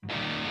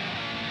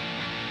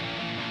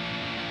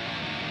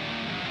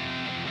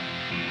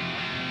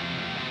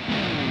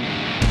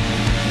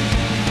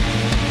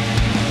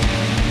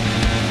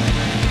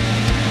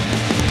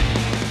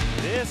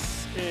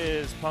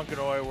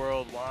Punkanoi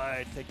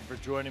Worldwide. Thank you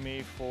for joining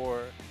me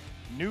for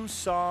New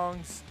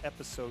Songs,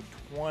 episode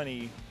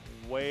 20.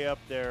 Way up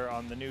there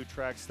on the new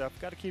track stuff.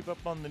 Got to keep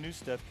up on the new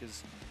stuff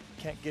because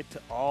can't get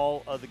to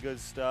all of the good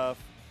stuff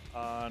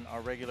on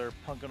our regular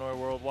Punkanoi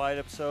Worldwide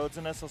episodes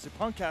and SLC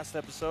Punkcast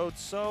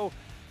episodes. So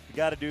we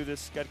got to do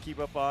this. Got to keep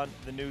up on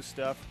the new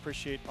stuff.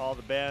 Appreciate all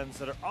the bands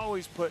that are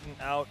always putting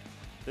out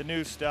the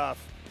new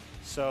stuff.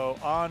 So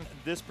on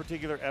this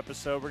particular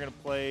episode, we're going to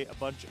play a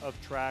bunch of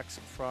tracks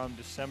from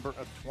December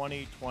of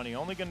 2020.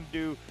 Only going to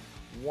do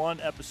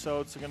one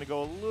episode, so going to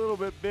go a little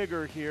bit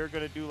bigger here.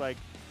 Going to do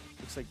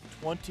looks like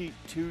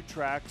 22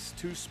 tracks,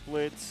 2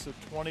 splits, so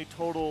 20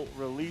 total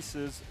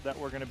releases that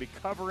we're going to be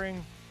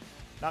covering.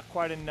 Not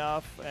quite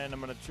enough, and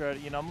I'm going to try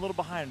to, I'm a little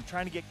behind. I'm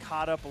trying to get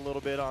caught up a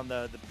little bit on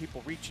the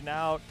people reaching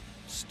out.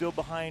 Still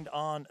behind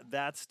on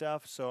that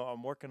stuff, so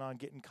I'm working on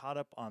getting caught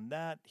up on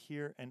that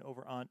here and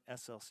over on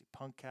SLC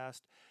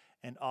Punkcast.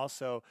 And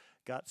also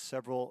got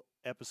several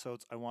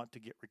episodes I want to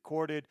get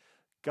recorded.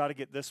 Got to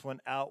get this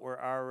one out. We're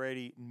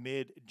already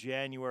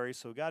mid-January,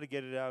 so got to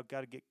get it out.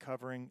 Got to get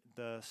covering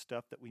the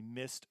stuff that we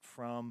missed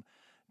from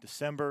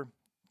December.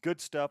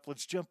 Good stuff.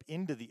 Let's jump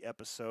into the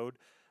episode.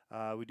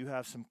 We do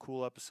have some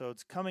cool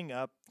episodes coming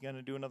up. Going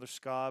to do another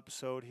ska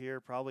episode here.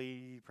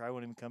 Probably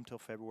won't even come till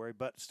February,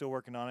 but still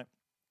working on it.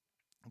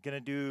 I'm going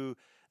to do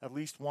at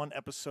least one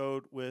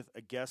episode with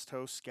a guest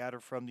host, Scatter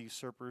from the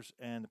Usurpers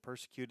and the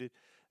Persecuted.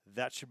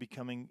 That should be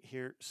coming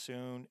here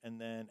soon. And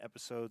then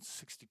episodes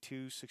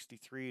 62,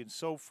 63, and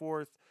so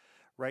forth.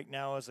 Right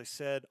now, as I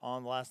said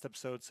on the last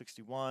episode,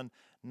 61,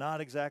 not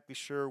exactly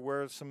sure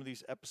where some of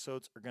these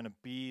episodes are going to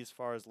be as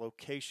far as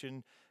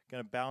location.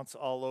 Going to bounce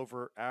all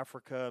over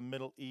Africa,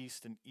 Middle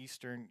East, and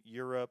Eastern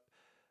Europe.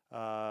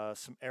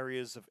 Some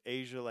areas of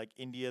Asia like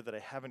India that I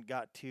haven't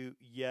got to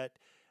yet.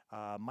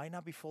 Might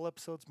not be full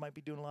episodes, might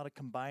be doing a lot of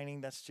combining.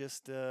 That's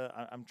just,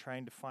 I'm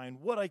trying to find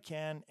what I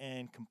can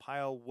and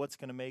compile what's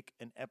going to make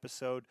an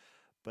episode.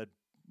 But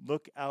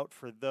look out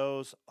for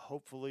those.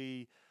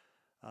 Hopefully,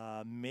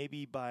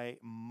 maybe by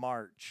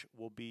March,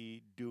 we'll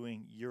be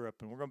doing Europe.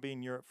 And we're going to be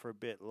in Europe for a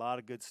bit. A lot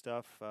of good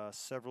stuff.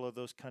 Several of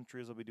those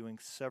countries I'll be doing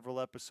several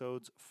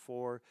episodes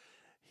for.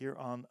 Here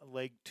on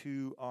leg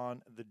 2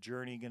 on the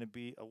journey, going to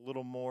be a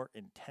little more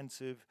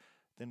intensive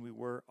than we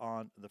were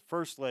on the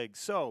first leg.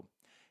 So,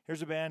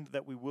 here's a band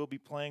that we will be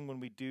playing when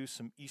we do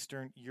some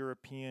Eastern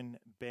European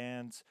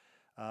bands.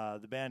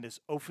 The band is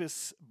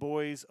Ofis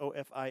Boys,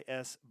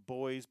 O-F-I-S,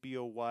 Boys,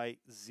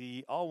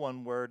 B-O-Y-Z, all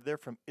one word. They're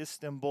from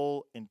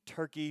Istanbul in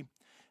Turkey.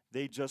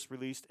 They just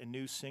released a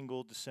new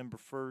single December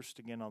 1st.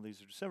 Again, all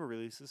these are December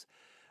releases,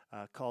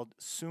 called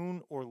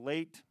Soon or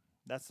Late.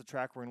 That's the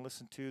track we're going to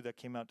listen to that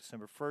came out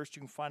December 1st.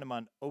 You can find them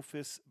on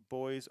Ofis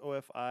Boys,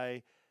 O-F-I-S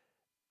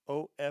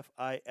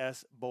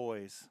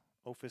Boys.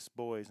 Ofis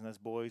Boys, and that's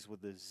boys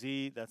with a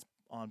Z. That's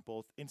on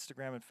both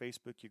Instagram and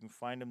Facebook. You can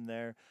find them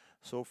there.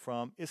 So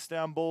from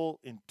Istanbul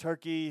in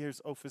Turkey,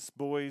 here's Ofis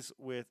Boys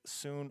with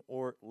Soon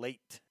or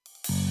Late.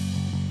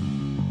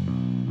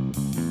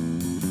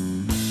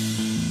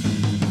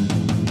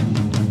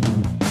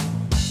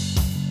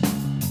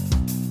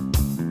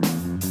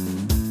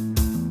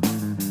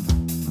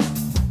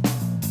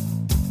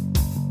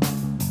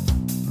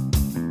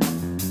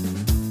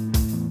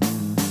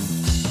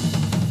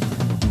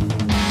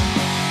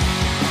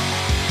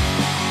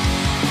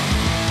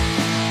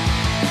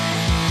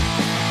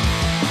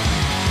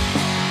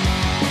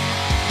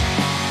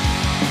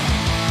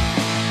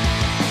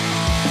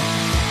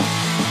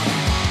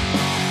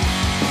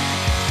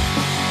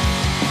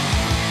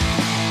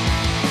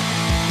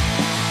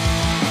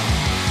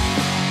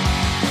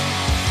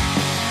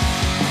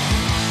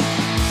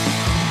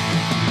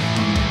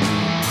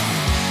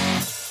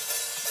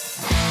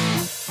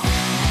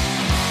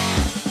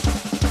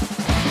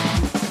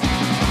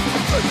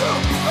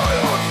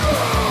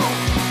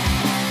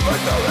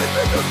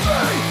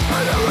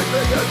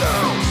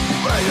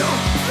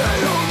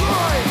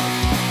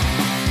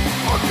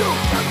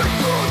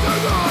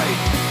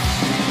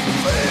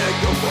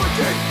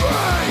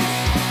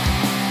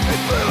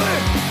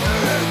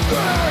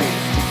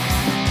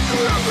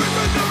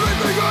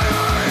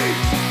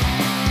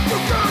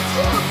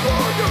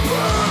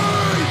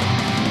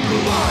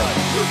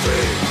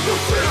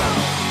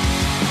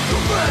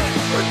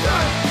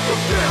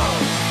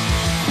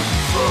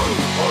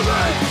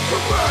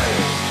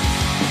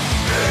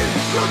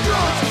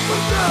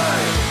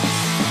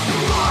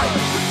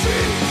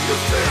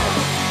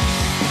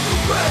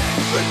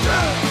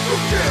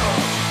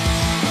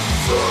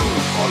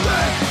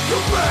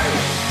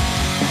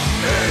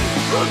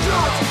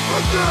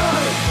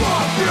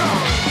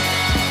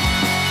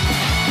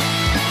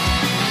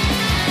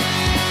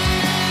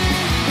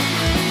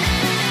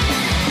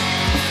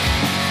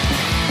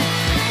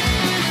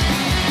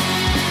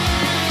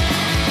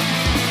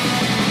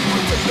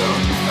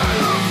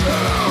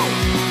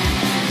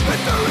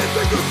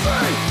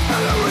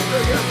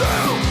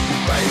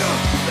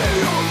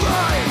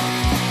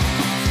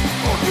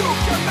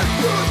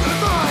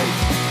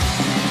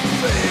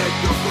 Being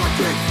your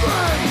fucking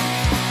face,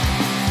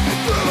 and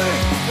through it,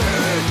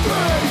 there is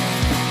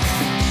grace.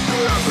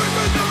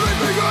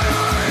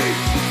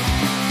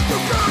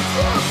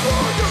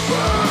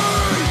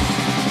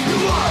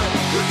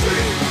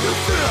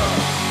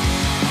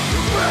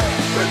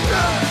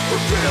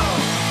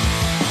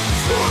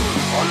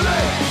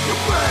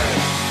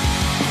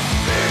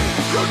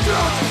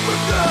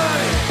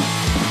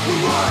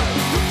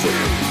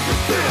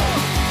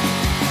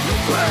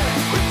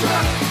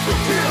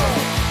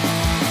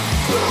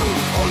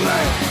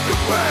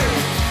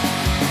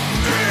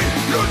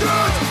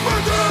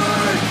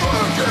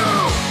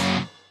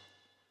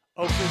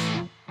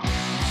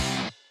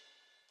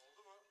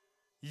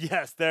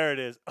 Yes, there it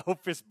is.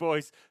 Opus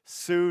Boys,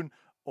 Soon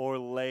or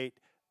Late.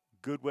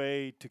 Good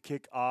way to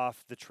kick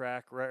off the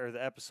track or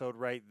the episode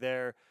right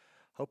there.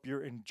 Hope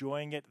you're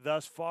enjoying it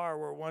thus far.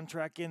 We're one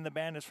track in. The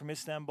band is from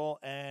Istanbul,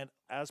 and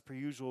as per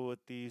usual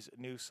with these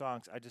new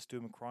songs, I just do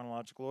them in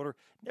chronological order.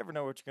 Never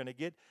know what you're going to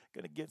get.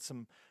 Going to get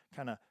some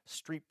kind of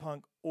street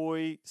punk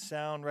oi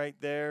sound right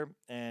there.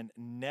 And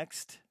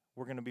next,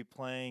 we're going to be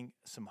playing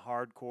some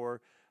hardcore.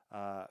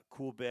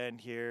 Cool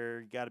band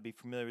here. You got to be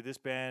familiar with this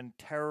band,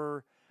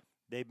 Terror.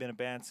 They've been a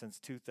band since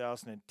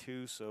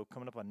 2002, so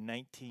coming up on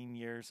 19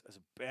 years as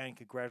a band.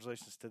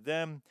 Congratulations to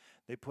them.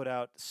 They put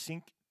out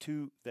Sink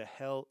to the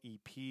Hell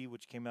EP,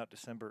 which came out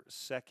December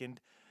 2nd.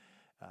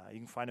 You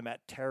can find them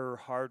at Terror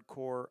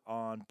Hardcore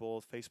on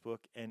both Facebook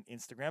and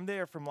Instagram. They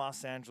are from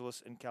Los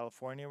Angeles in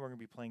California. We're going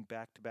to be playing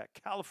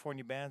back-to-back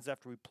California bands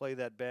after we play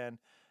that band.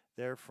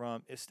 They're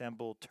from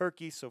Istanbul,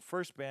 Turkey. So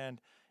first band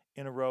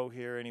in a row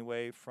here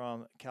anyway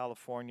from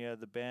California.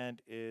 The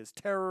band is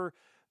Terror.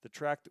 The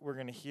track that we're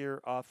going to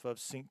hear off of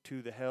Sink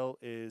to the Hell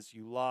is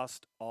You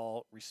Lost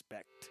All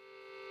Respect.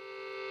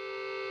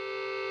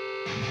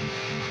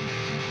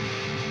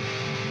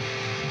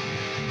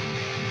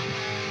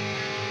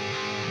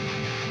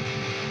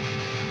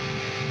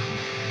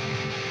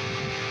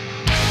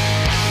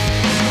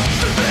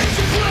 The things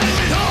you claim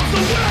it off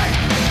the way,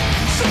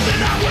 something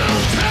I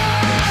will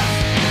test.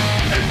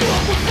 And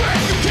what would break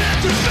you can't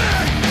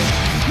defend.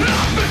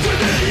 I've been to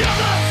the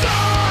other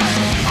side.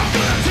 I'm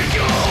gonna take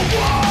your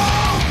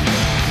wall.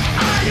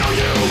 I owe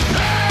you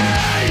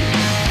pain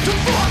to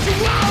force you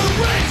out of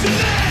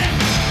reasoning.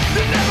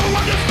 You never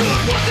understood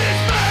what this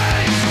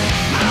means.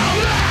 I'll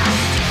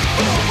last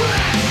for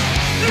rest.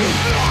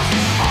 You've lost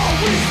all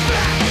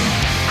respect.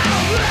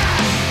 I'll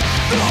last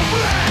for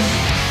rest.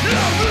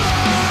 You've lost.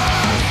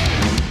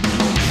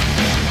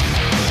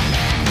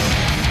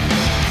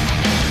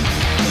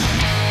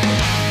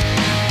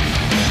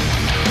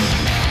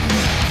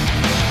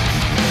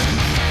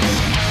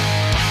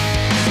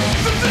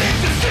 The things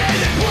that say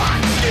they plot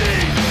and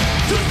scheme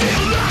to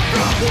steal life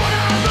from what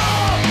I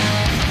love.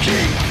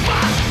 Keep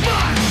my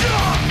mind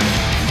shut.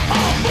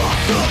 All for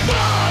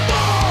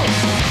survival.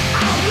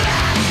 I'll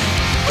last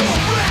for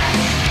rest.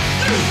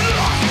 You've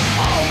lost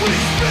all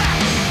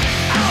respect.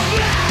 I'll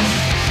last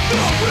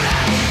for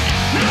rest.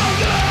 I'll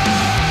last.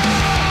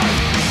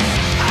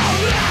 I'll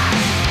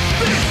last.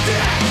 This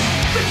death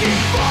that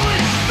keeps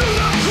falling through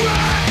the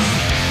cracks.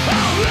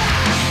 I'll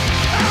last.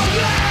 I'll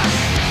last.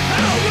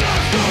 I'll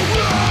last for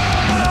rest.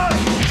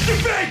 You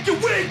think you're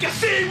weak, I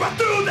see right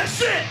through that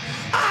shit.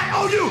 I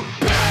owe you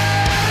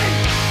pain.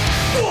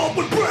 What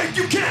would break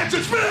you can't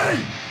touch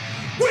me.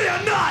 We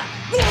are not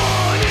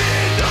one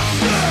in the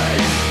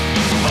same.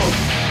 Oh.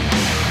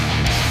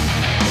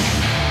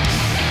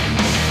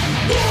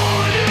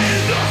 One in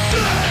the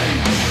same.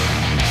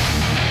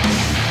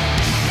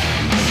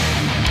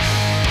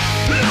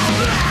 Now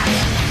that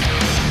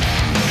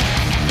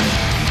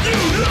you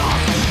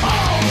lost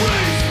all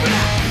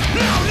respect.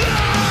 Now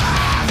that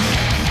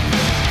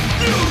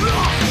you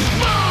lost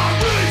my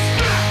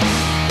respect.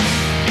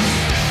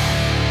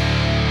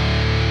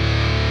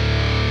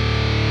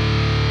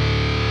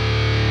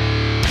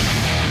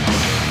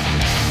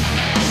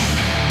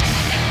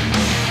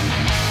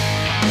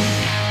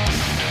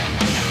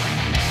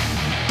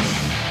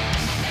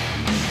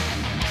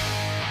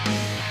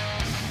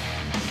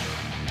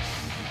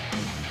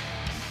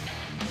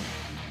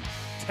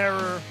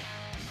 Terror.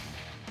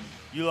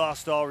 You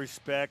Lost All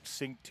Respect.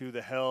 Sink to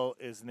the Hell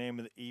is the name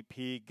of the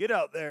EP. Get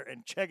out there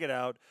and check it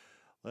out.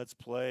 Let's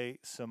play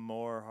some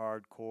more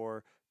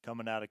hardcore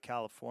coming out of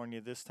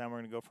California. This time we're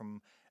going to go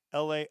from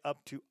LA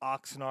up to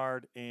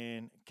Oxnard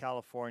in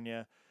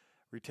California.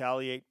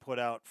 Retaliate put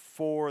out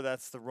 4.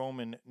 That's the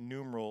Roman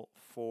numeral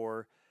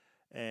 4.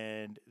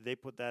 And they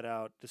put that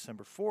out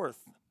December 4th.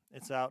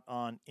 It's out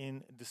on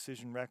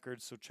Indecision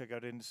Records. So check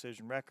out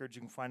Indecision Records.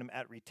 You can find them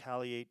at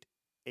Retaliate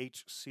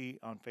HC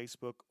on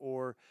Facebook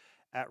or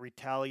at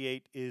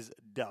Retaliate is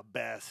the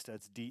best.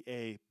 That's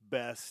DA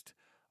best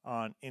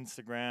on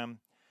Instagram.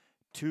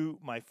 To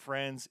My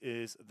Friends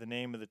is the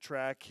name of the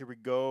track. Here we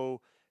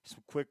go.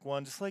 Some quick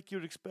ones, just like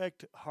you'd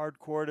expect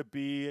hardcore to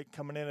be.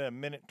 Coming in at 1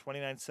 minute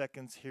 29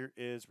 seconds. Here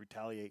is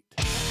Retaliate.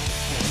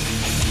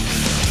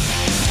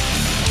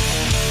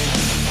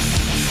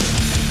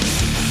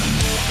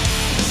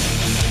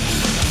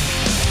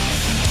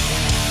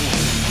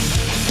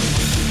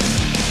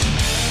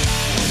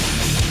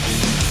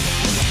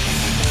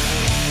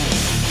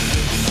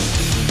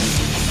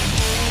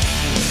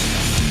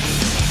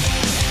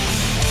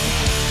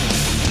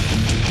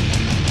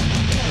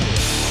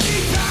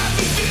 Keep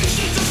having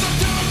visions as I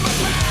turn my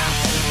back.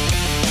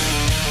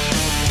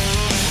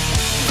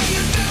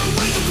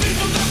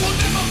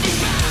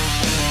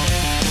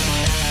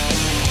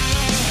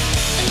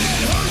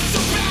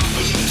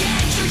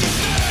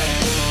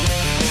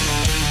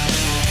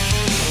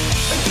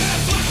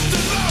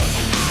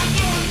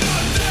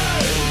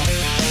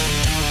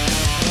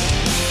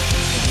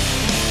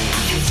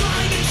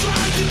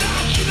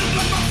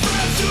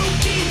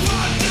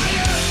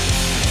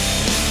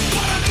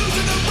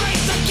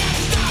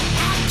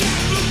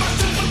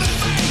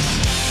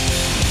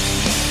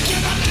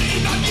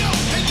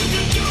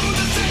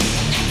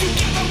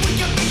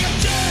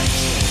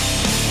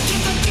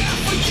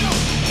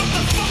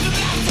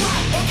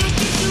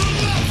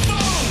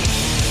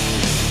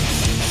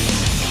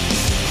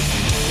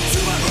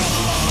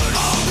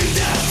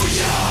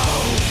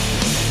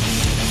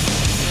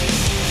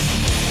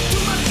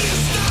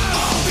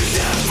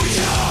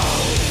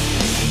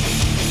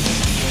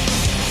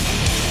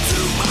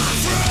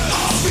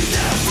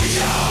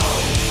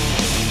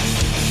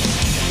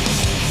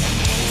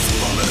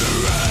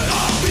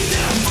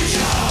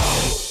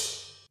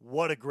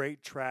 What a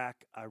great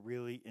track. I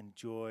really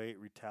enjoy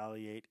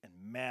Retaliate. And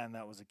man,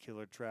 that was a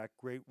killer track.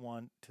 Great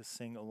one to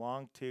sing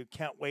along to.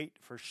 Can't wait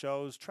for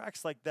shows.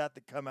 Tracks like that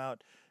come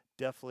out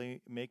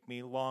definitely make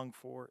me long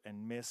for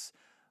and miss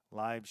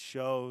live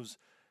shows.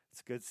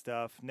 It's good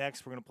stuff.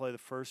 Next, we're going to play the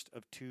first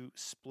of two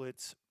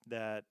splits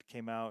that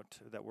came out,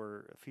 that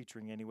we're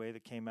featuring anyway,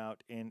 that came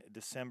out in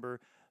December.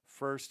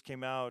 First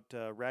came out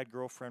Rad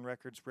Girlfriend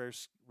Records,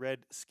 Red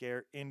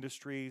Scare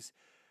Industries,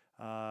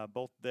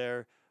 both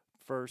there.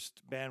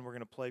 First band we're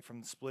going to play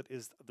from the split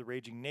is the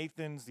Raging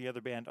Nathans. The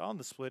other band on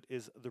the split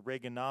is the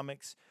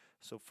Reaganomics.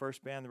 So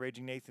first band, the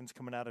Raging Nathans,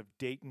 coming out of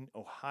Dayton,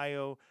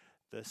 Ohio.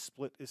 The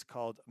split is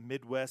called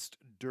Midwest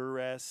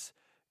Duress.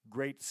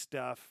 Great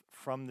stuff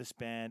from this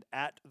band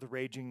at the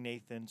Raging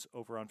Nathans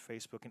over on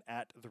Facebook and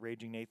at the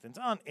Raging Nathans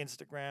on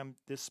Instagram.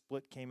 This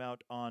split came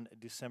out on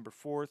December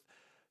 4th.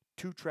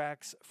 2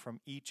 tracks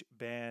from each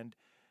band.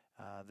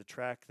 The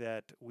track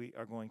that we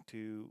are going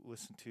to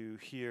listen to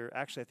here,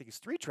 actually I think it's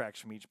 3 tracks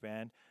from each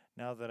band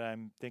now that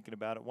I'm thinking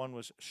about it. One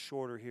was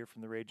shorter here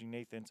from the Raging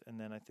Nathans, and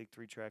then I think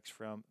 3 tracks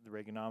from the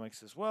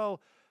Reaganomics as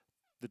well.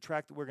 The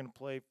track that we're going to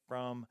play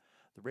from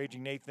the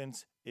Raging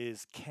Nathans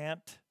is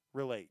Can't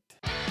Relate.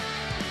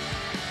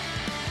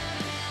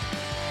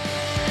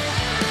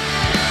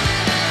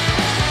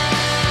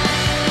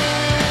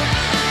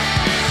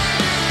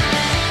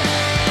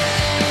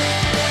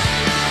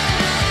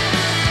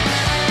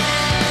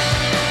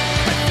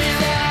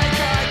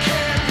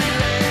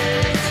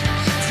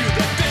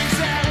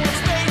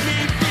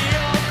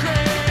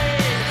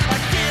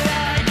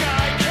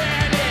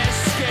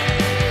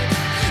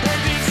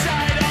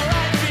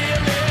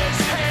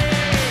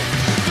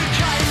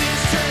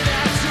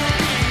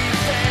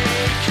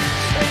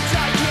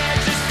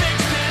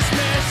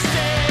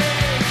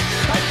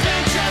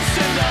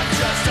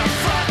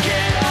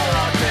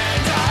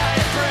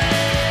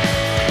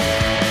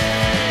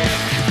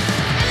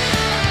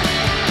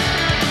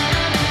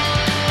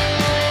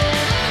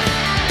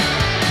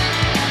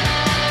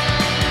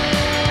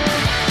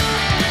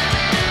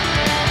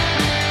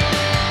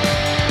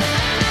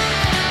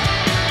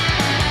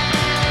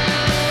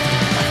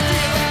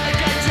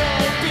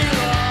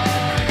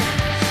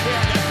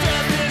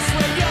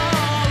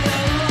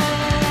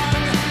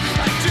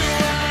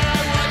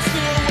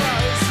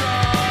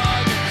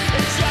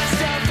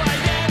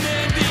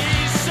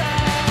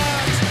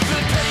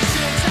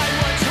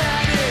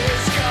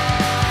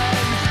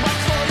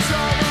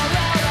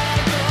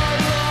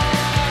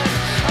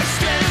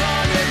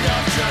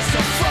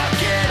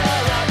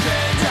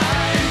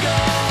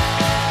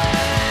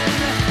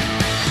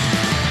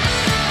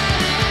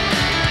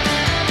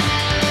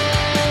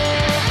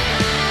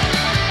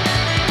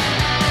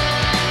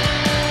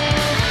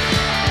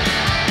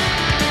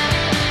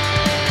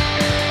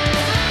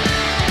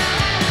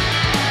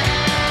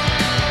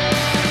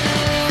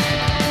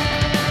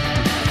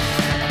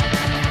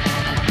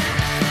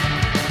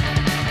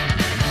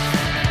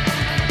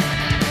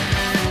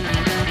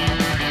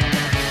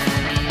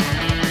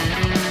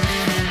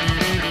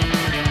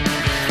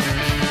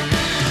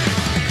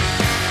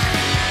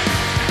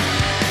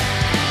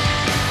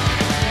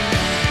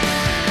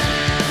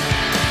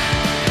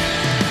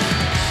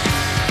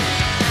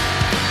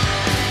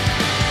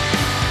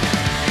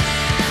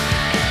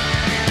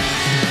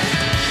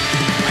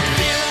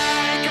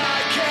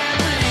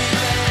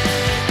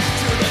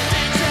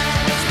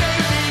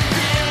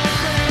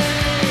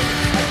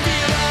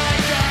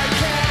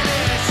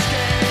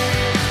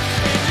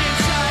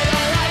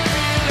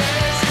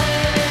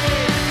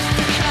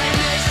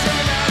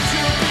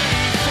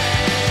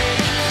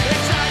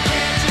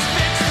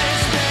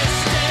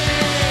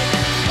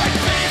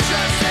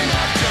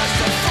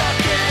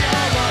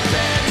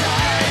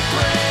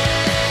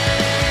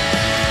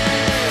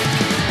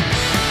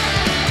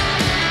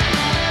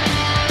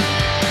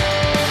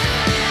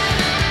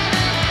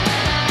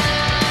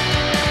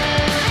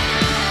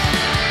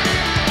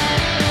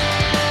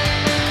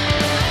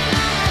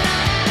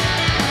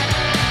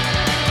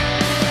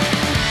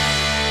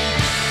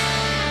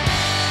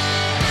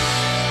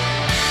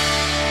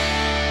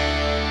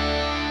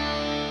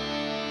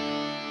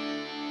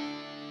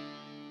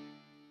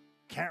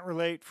 Can't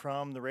Relate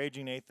from the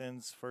Raging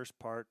Nathans, first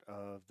part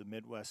of the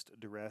Midwest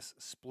Duress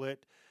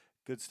split.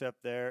 Good stuff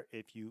there.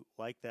 If you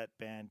like that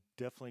band,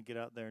 definitely get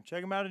out there and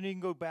check them out. And you can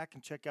go back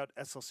and check out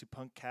SLC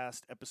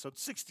Punkcast episode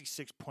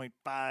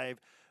 66.5,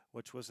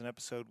 which was an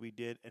episode we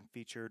did and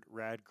featured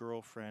Rad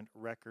Girlfriend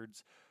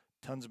Records.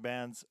 Tons of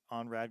bands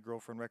on Rad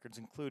Girlfriend Records,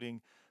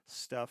 including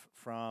stuff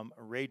from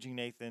Raging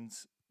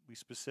Nathans. We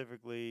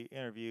specifically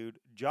interviewed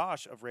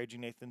Josh of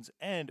Raging Nathans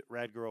and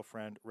Rad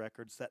Girlfriend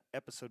Records. That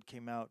episode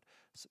came out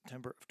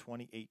September of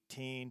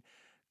 2018.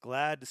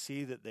 Glad to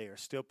see that they are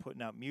still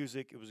putting out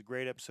music. It was a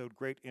great episode,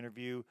 great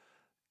interview.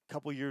 A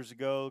couple years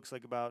ago, looks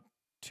like about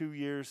 2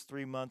 years,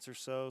 3 months or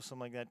so,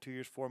 something like that, 2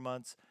 years, 4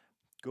 months.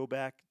 Go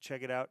back,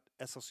 check it out,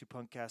 SLC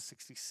Punkcast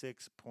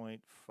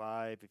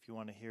 66.5 if you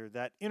want to hear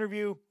that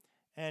interview,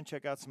 and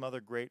check out some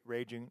other great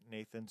Raging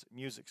Nathans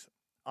music.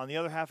 On the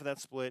other half of that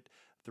split,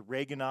 the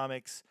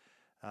Reaganomics,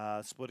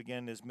 Split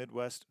again is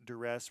Midwest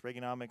Duress.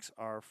 Reaganomics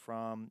are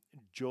from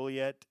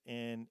Joliet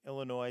in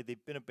Illinois.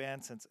 They've been a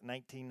band since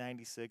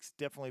 1996,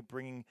 definitely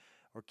bringing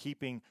or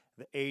keeping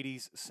the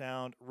 80s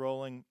sound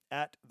rolling.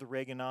 At the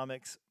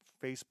Reaganomics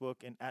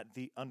Facebook and at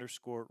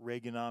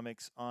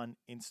 _Reaganomics on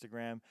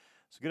Instagram.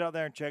 So get out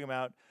there and check them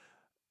out.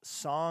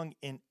 Song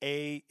in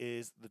A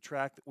is the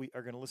track that we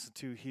are going to listen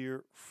to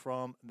here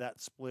from that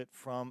split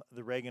from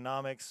the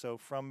Reaganomics. So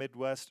from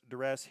Midwest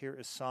Duress, here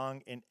is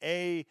Song in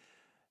A.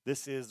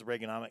 This is the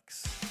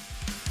Reaganomics.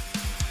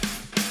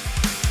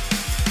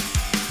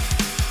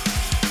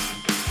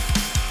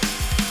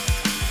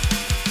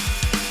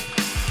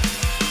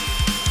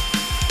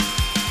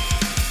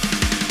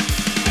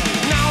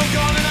 Now I'm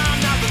gone and I'm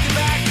not looking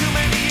back. Too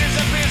many years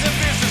of fears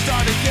to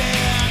start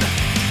again.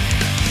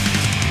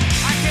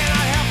 I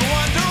cannot help but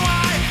wonder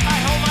why. I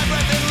hold my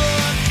breath and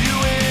look you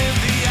in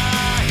the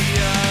eye.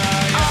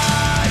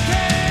 I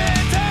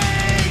can't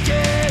take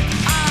it.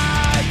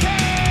 I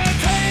can't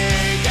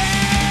take it.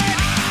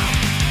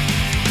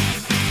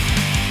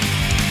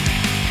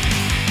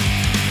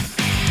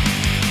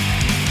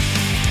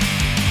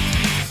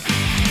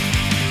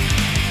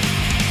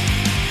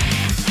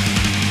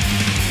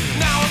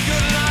 Now I'm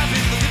good and I've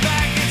been looking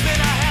back. It's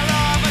been a hell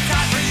of a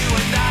time for you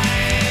and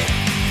I.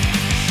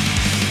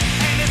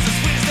 And it's the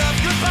sweetest of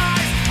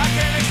goodbyes. I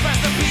can't express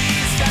the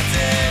peace that's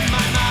in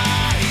my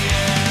mind.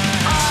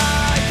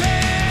 I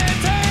can't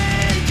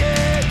take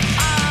it.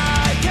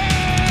 I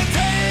can't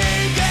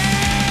take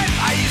it.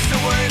 I used to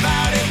worry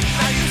about it.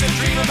 I used to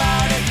dream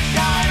about it.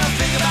 Now I don't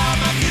think about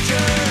my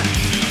future.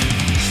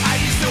 I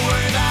used to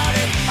worry about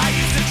it. I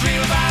used to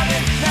dream about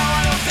it. Now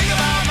I don't think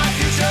about my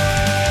future.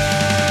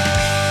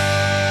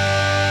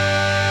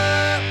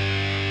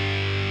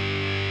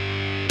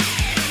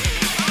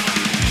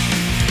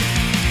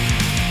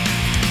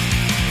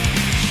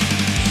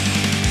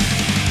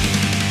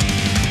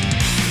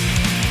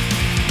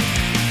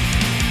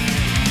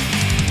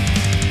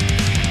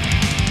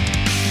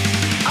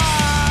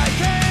 I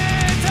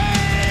can't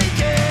take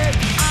it.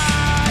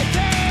 I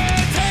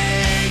can't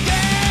take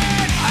it.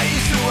 I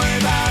used to worry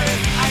about it.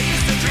 I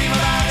used to dream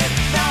about it.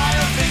 Now I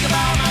don't think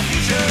about my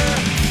future.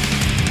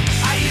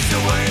 I used to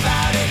worry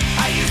about it.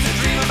 I used to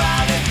dream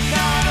about it.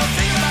 Now I don't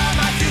think about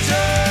my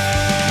future.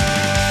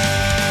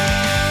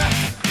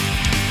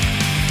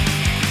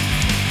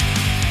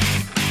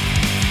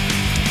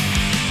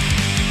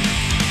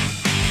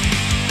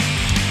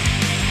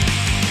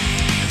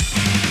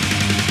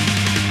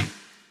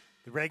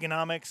 The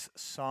Reaganomics,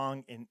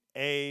 Song in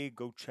A.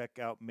 Go check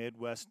out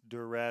Midwest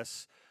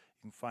Duress.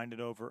 You can find it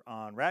over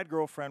on Rad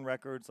Girlfriend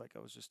Records, like I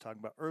was just talking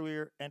about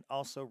earlier, and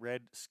also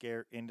Red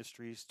Scare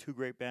Industries. Two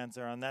great bands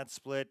there on that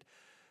split.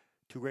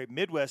 Two great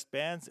Midwest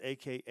bands,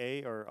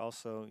 a.k.a., or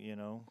also,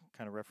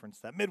 kind of reference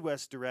that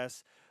Midwest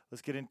Duress.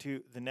 Let's get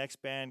into the next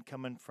band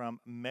coming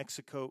from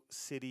Mexico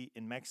City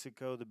in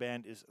Mexico. The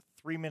band is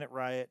 3 Minute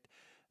Riot.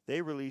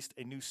 They released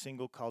a new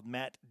single called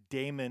Matt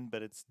Damon,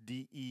 but it's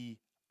Deimon.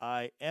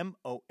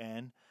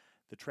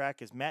 The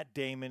track is Matt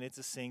Damon. It's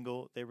a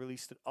single. They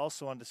released it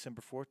also on December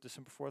 4th.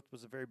 December 4th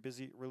was a very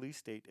busy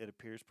release date, it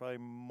appears. Probably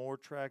more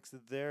tracks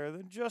there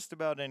than just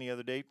about any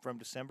other date from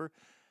December.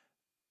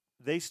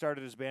 They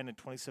started as a band in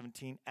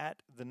 2017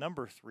 at the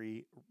number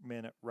 3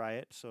 Minute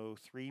Riot. So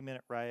 3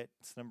 Minute Riot,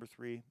 it's number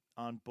 3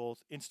 on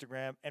both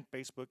Instagram and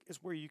Facebook is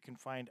where you can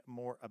find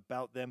more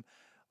about them.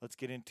 Let's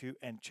get into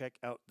and check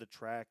out the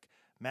track.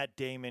 Matt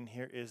Damon,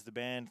 here is the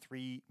band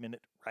 3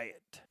 Minute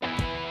Riot.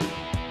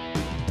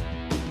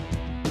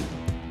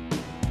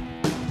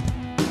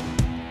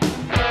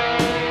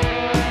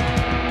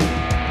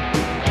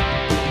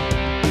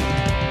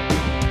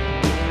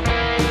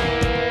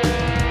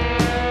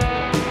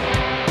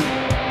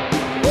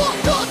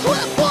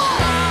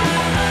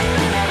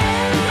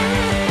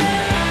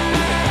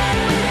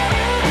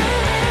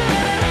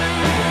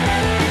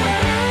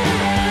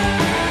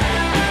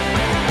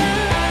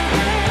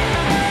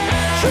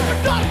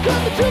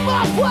 To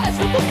my place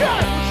with the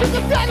gun,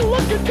 sugar daddy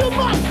looking to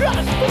my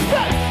crest. The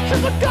face,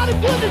 sugar daddy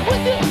blended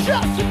with the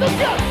chest in the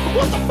gun.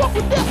 What the fuck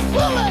with this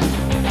feeling?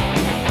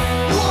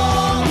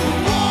 Whoa,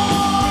 whoa,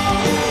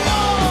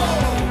 whoa.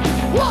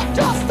 What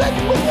just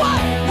taking away?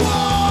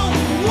 Whoa,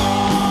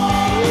 whoa,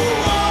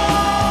 whoa.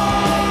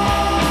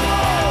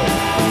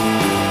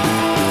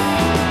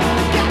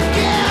 Gotta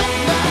get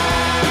mad.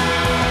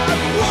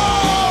 Whoa,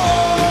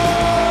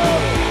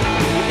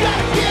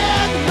 gotta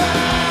get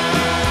mad.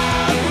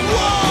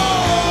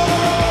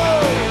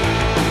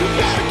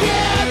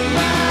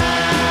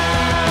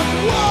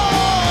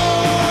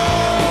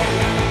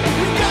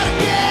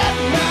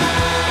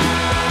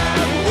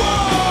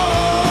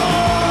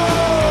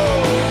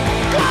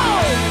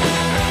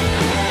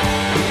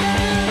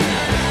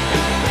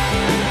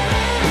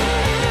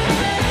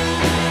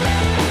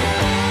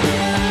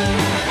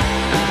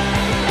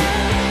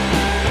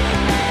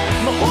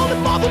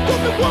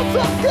 Once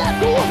I'm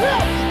dead, go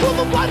ahead. Till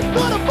nobody's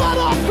gonna fight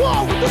off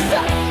war with the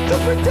set.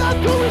 Just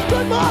pretend to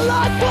respect my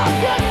life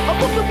again. I'm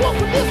looking one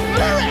with this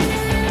lyrics.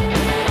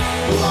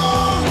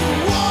 Whoa,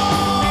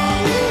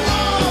 whoa,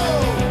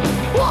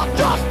 whoa. I'm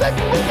just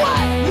wipe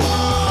them away.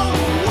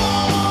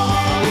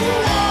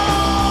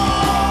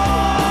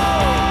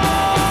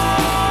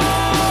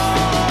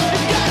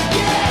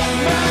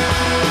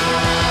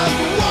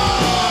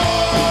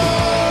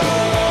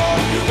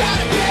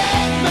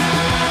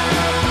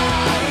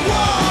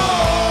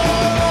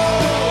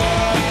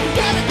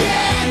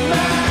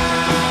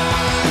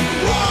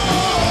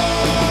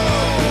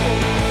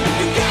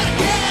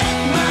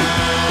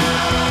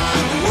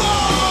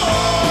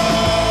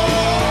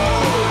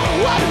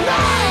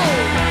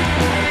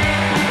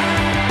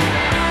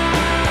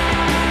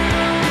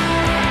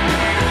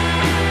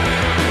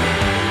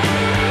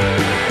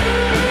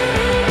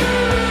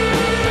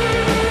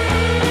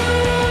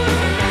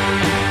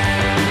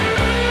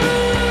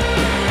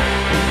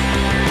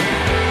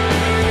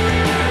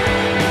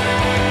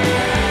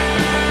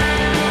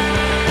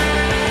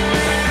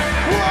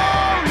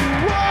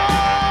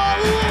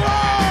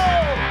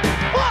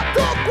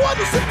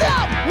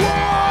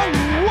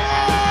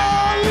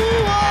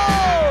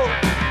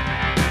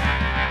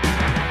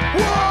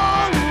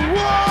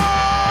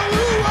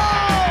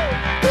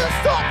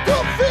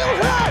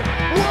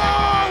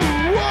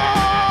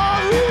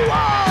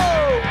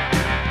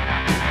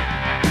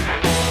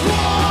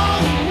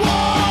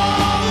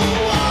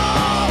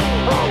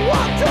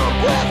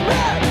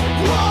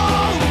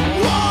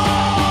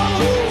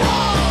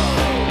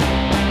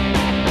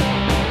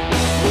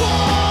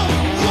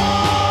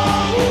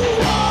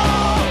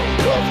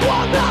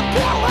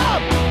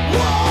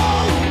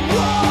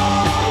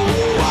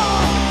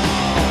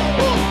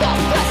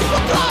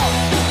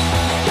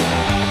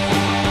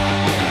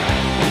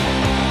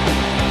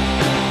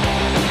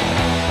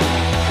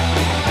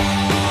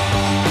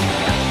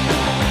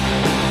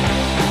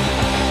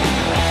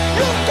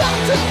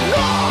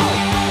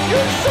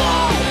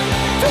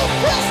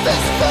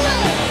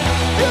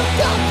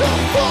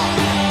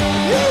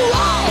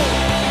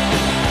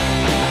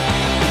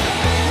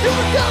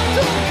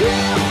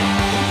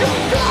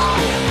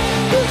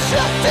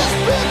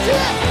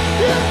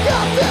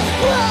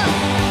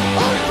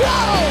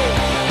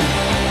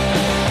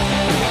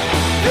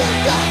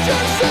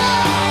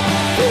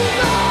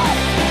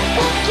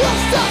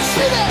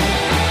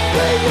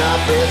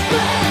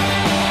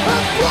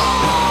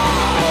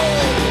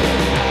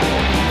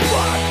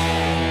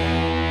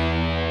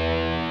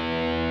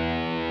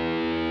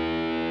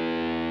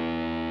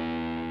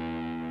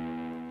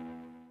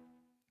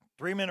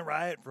 Three-Minute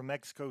Riot from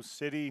Mexico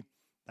City.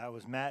 That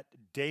was Matt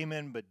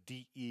Damon, but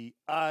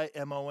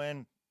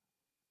D-E-I-M-O-N.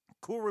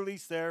 Cool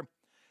release there.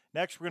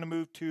 Next, we're going to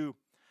move to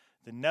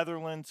the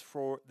Netherlands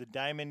for the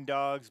Diamond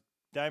Dogs.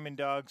 Diamond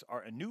Dogs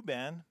are a new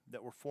band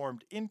that were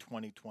formed in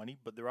 2020,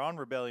 but they're on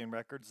Rebellion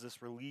Records.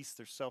 This release,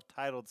 their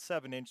self-titled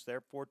 7-inch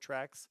there, 4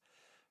 tracks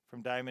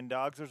from Diamond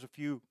Dogs. There's a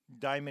few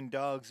Diamond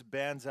Dogs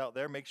bands out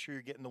there. Make sure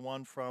you're getting the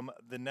one from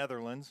the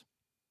Netherlands.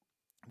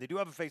 They do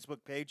have a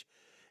Facebook page.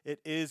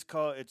 It's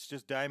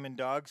just Diamond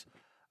Dogs.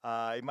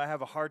 You might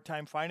have a hard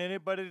time finding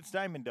it, but it's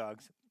Diamond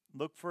Dogs.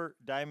 Look for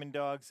Diamond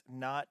Dogs,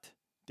 not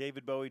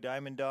David Bowie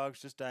Diamond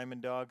Dogs, just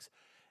Diamond Dogs.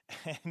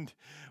 And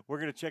we're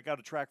going to check out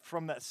a track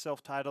from that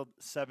self-titled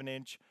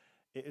 7-inch.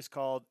 It is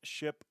called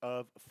Ship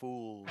of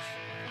Fools.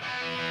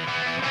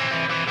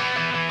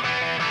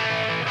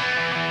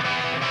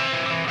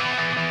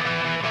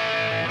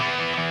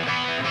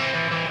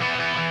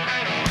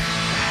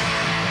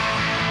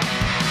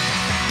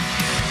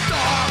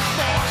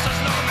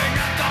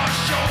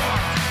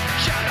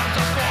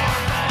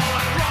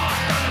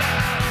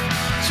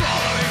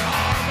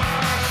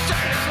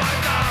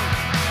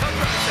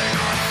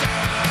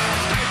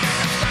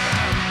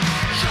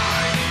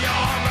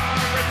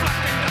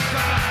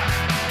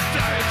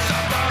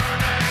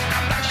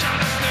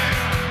 Burning,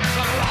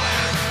 the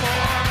lions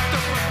form to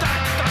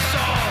protect the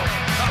soul.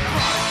 A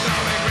bright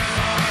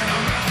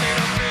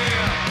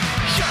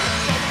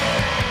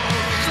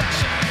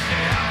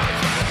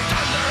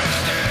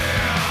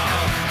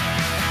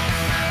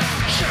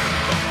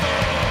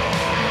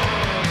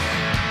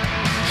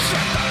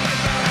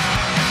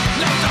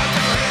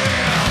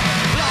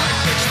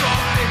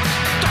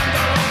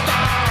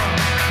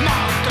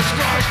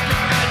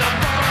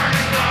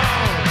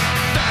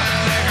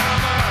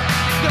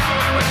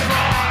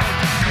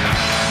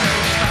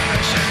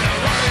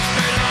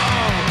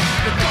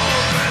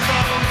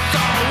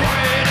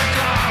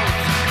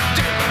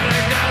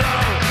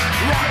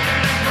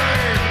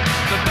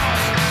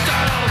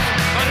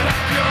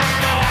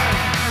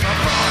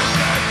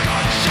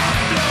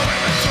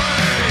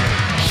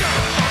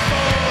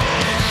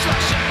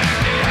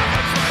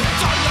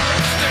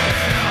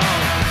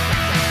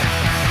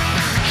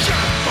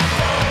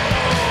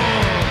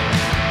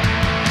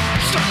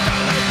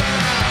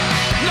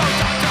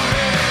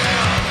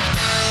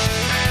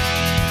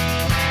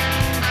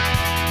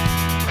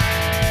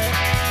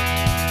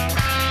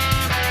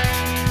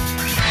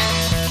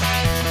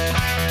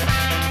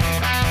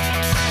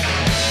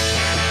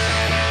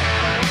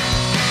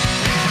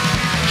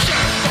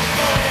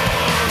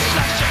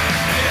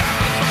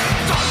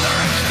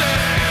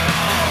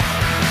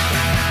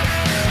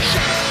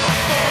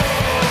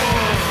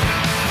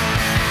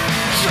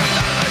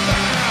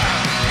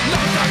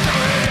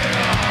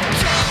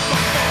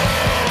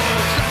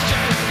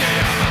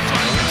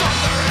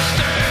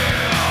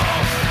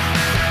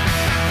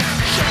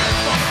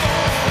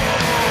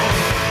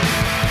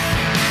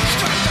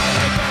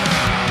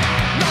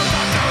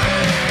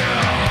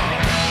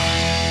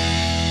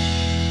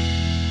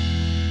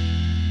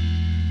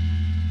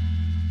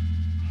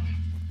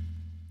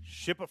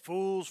Ship of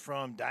Fools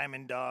from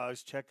Diamond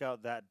Dogs. Check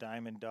out that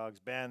Diamond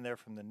Dogs band there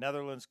from the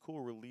Netherlands. Cool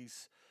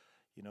release.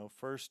 You know,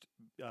 first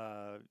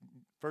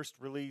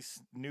release,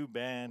 new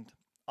band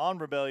on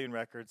Rebellion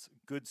Records.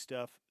 Good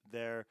stuff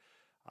there.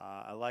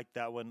 I like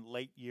that one.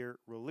 Late year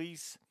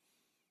release.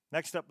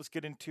 Next up, let's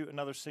get into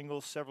another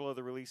single. Several of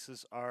the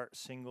releases are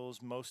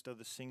singles. Most of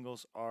the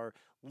singles are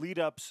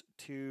lead-ups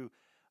to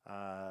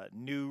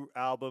new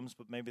albums,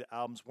 but maybe the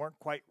albums weren't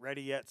quite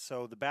ready yet.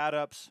 So the Bad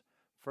Ups,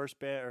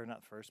 first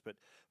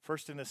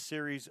in a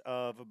series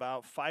of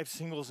about 5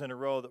 singles in a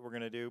row that we're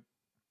going to do.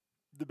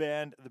 The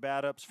band, the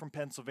Bad Ups from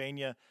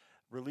Pennsylvania,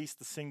 released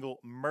the single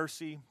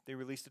Mercy. They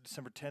released it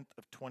December 10th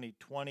of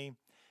 2020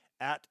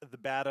 at the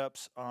Bad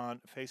Ups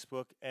on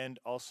Facebook and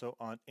also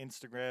on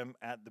Instagram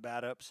at the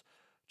Bad Ups.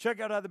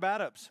 Check out the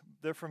Bad Ups.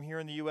 They're from here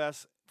in the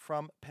U.S.,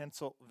 from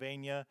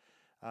Pennsylvania.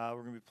 We're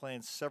going to be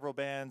playing several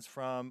bands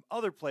from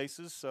other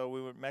places. So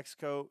we went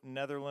Mexico,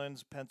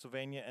 Netherlands,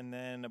 Pennsylvania, and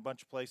then a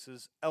bunch of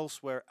places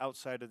elsewhere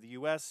outside of the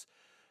U.S.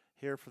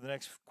 here for the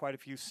next quite a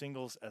few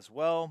singles as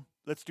well.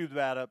 Let's do the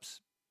Bad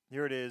Ups.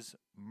 Here it is,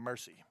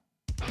 Mercy.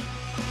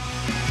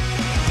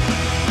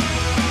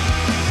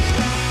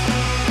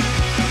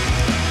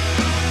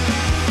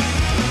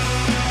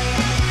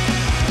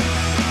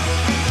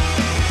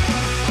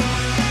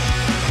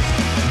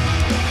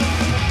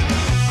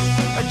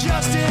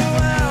 Adjusting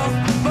well,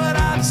 but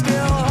I'm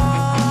still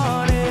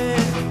haunted.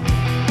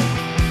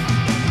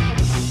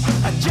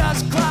 I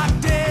just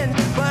clocked in,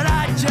 but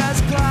I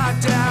just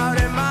clocked out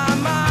in my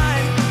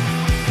mind.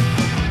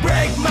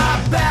 Break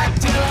my back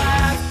till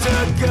I have to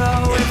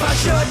go. If I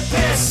should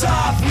piss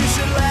off, you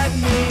should let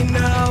me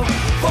know.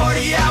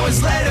 40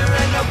 hours later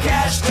and no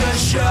cash to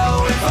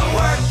show. If I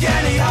work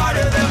any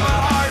harder, then my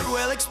heart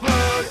will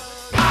explode.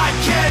 I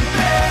can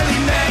barely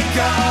make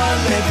a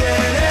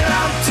living and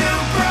I'm too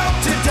broke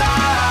to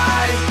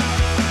die.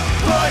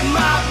 Put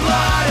my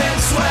blood and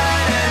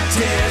sweat and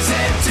tears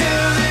into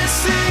this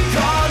thing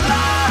called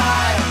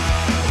life.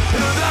 Who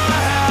the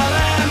hell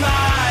am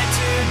I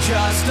to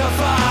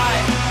justify?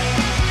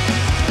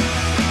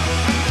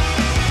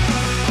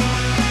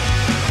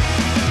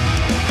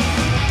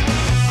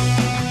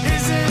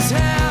 Is this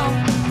hell?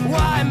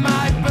 Why am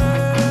I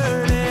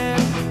burning?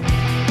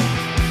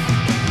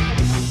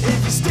 If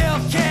you still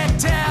can't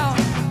tell,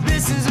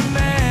 this is a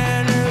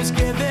man who's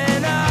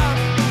given up.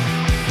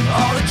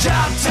 All the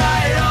job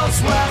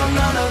titles, well,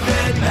 none of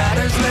it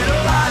matters.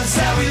 Little lives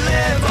that we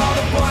live, all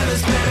the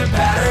pointless pitter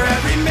patter.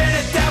 Every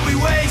minute that we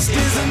waste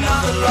is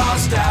another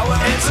lost hour.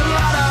 It's a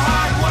lot of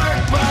hard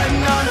work, but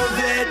none of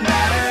it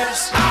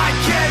matters. I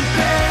can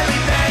barely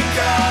make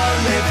a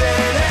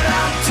living and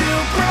I'm too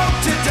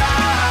broke to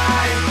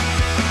die.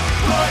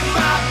 Put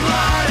my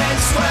blood and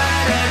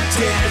sweat and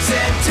tears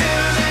into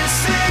this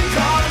thing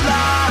called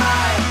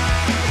life.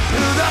 Who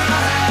the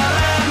hell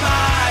am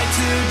I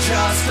to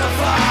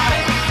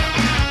justify?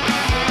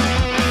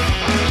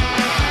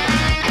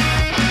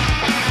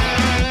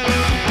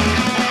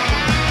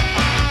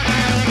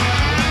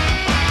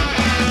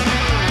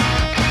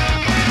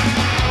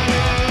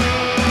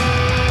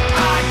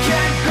 I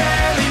can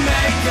barely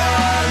make a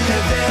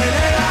living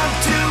and I'm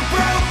too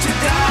broke to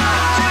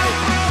die.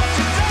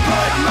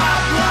 Put my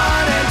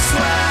blood and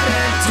sweat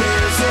and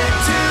tears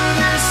into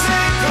this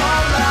thing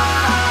called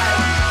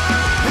life.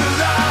 Who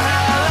the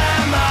hell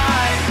am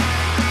I?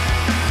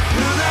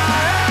 Who the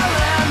hell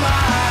am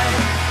I?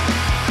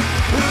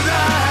 Who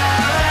the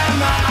hell am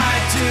I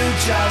to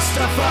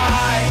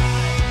justify?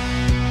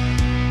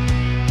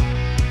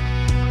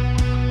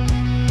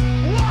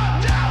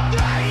 One, two,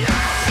 three, yeah!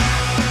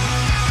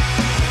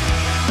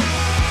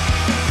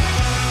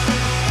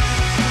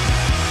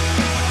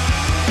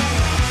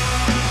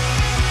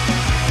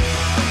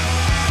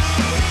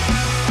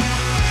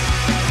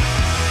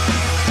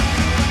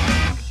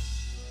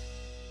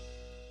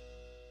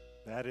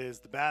 That is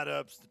the Bad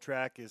Ups. The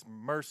track is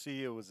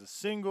Mercy. It was a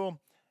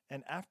single.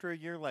 And after a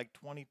year like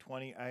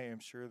 2020, I am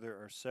sure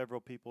there are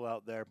several people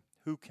out there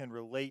who can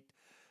relate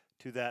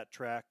to that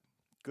track.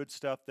 Good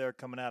stuff there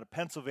coming out of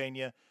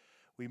Pennsylvania.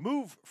 We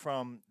move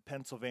from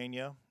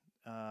Pennsylvania,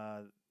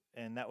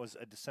 and that was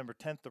a December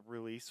 10th of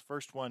release.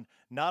 First one,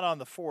 not on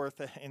the 4th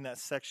in that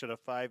section of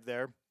 5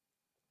 there,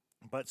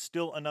 but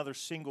still another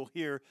single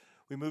here.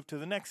 We move to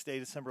the next day,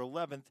 December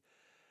 11th.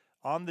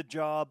 On the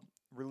Job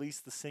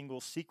released the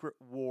single Secret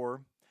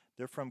War.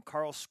 They're from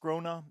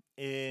Karlskrona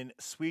in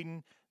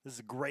Sweden. This is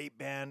a great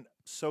band.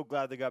 So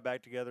glad they got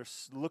back together.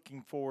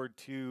 Looking forward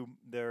to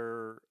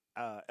their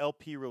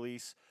LP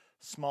release,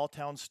 Small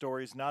Town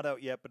Stories. Not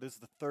out yet, but it's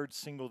the 3rd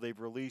single they've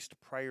released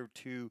prior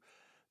to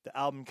the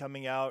album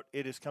coming out.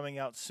 It is coming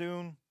out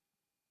soon.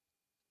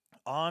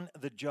 On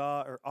the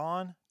job or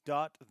on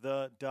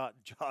 .the.job.sweden.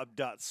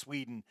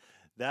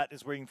 That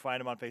is where you can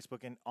find them on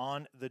Facebook. And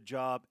On the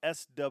Job,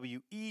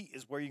 SWE,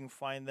 is where you can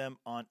find them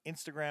on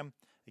Instagram.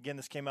 Again,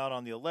 this came out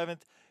on the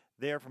 11th.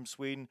 They are from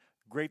Sweden.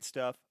 Great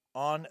stuff.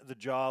 On the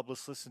Job.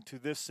 Let's listen to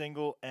this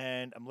single,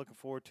 and I'm looking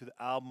forward to the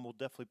album. We'll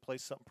definitely play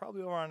something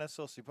probably over on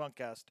SLC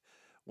Punkcast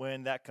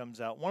when that comes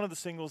out. One of the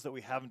singles that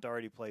we haven't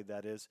already played,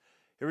 that is.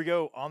 Here we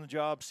go, On the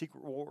Job,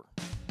 Secret War.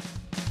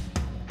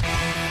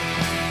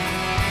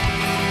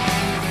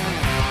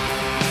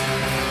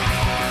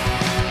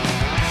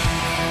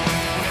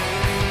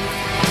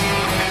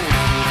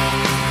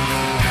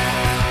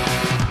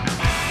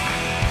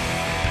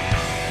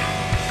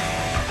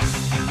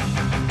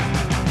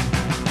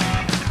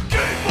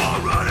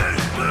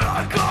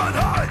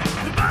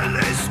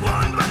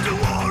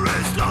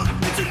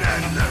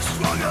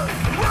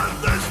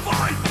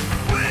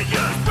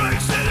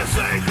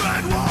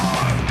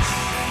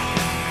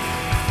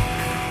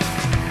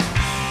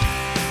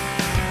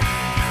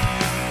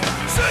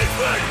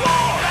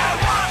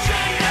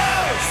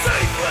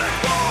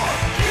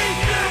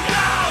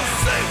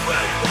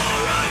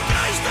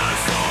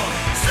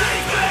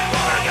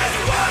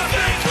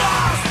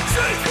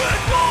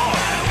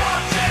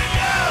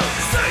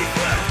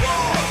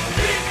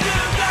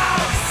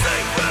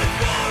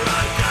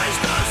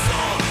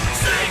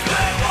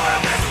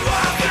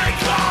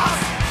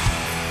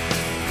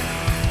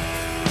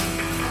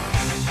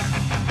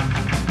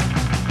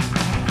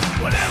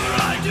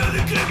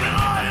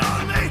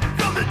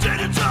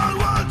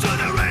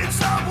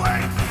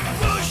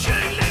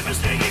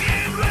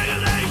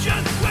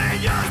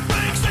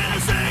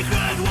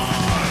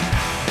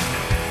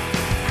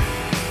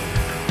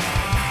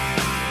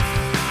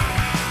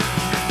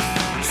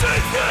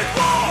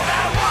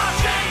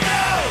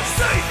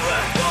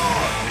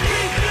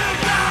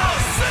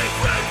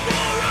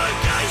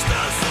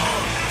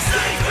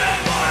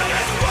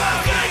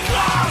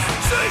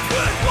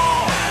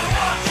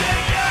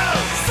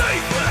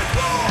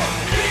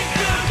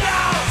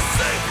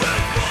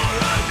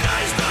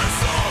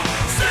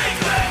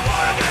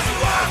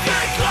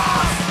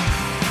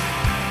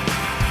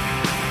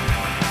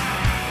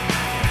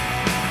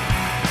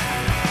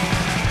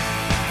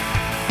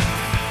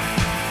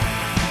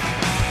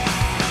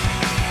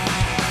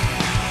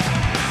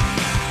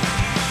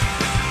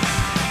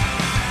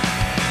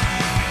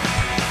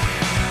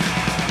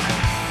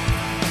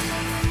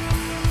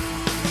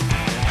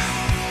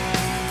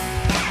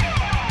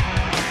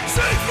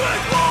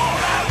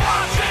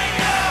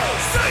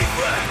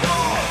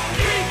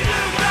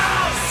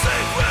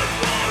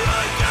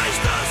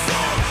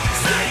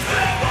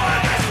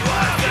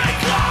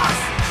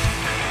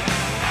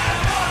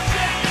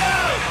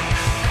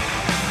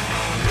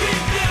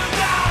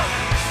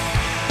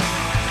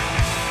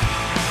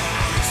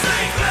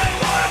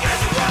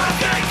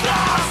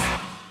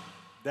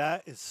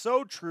 That is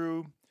so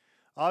true.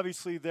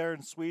 Obviously, there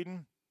in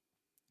Sweden,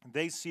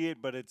 they see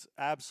it, but it's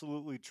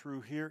absolutely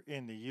true here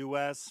in the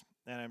U.S.,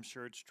 and I'm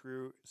sure it's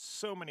true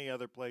so many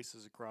other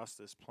places across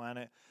this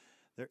planet.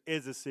 There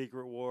is a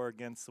secret war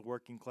against the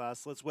working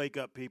class. Let's wake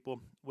up,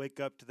 people. Wake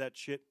up to that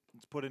shit.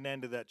 Let's put an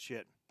end to that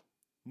shit.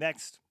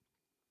 Next,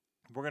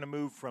 we're going to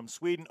move from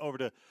Sweden over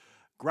to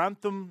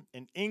Grantham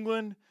in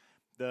England.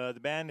 The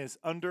band is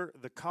Under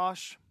the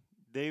Kosh.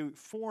 They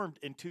formed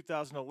in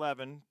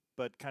 2011,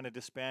 but kind of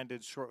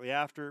disbanded shortly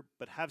after,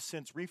 but have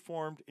since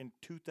reformed in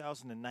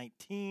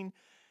 2019.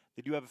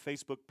 They do have a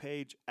Facebook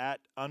page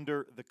at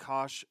Under the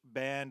Kosh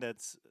Band.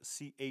 That's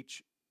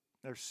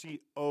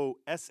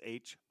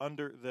COSH,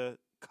 Under the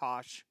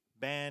Kosh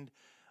Band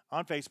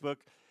on Facebook.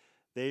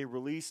 They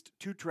released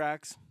 2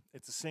 tracks.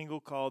 It's a single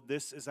called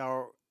This Is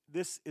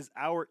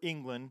Our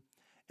England.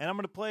 And I'm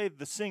going to play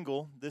the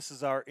single, This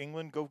Is Our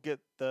England. Go get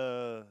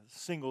the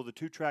single, the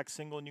 2-track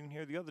single, and you can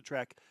hear the other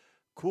track.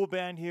 Cool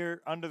band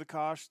here, Under the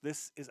Kosh.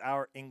 This is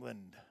Our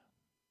England.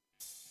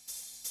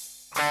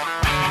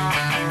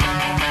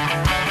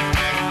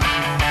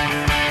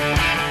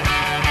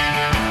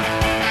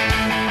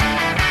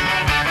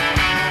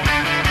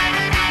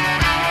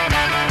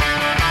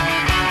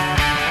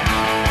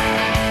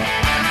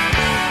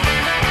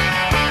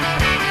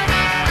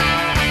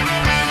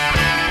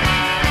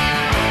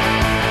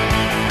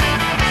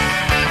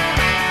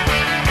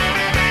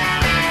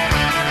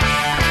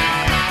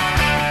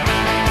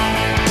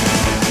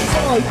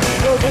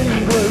 Of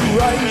England,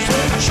 raise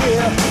a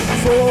cheer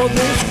for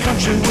this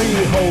country we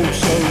hold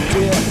so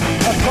dear.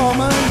 A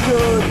common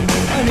good,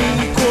 an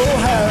equal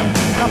hand,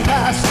 our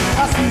past,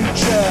 our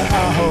future,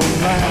 our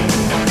homeland.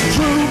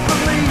 True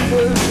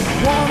believers,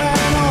 one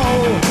and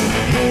all,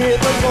 hear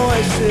the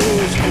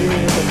voices,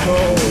 hear the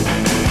call.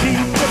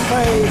 Keep the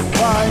faith,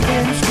 find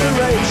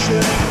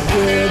inspiration,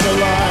 we're the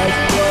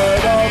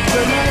lifeblood of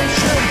the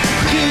nation.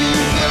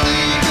 Keep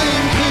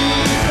believing,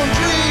 keep on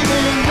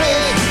dreaming,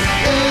 this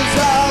is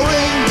our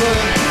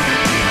England.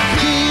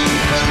 Keep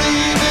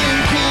believing,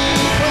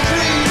 keep on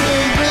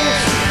dreaming,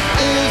 this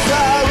is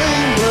our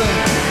England.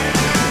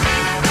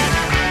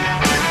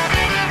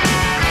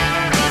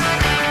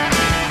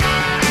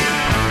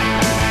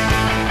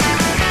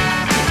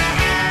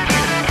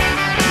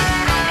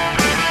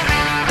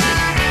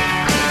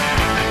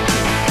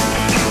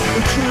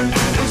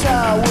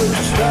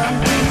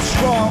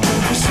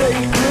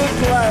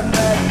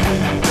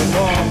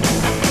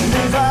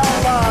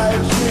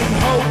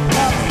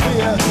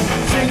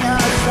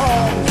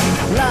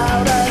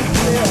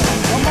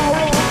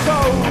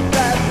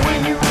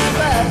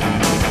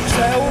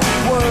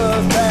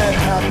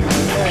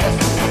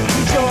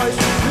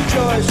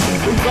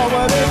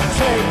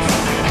 takes.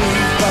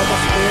 These are the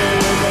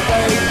spirit that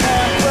they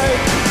can't break.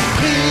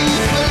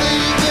 Keep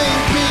believing,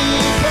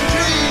 keep on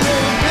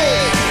dreaming.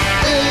 This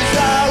is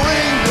our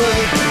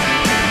England.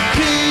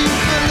 Keep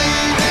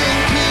believing,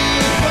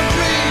 keep on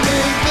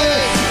dreaming.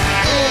 This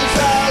is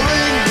our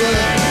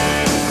England.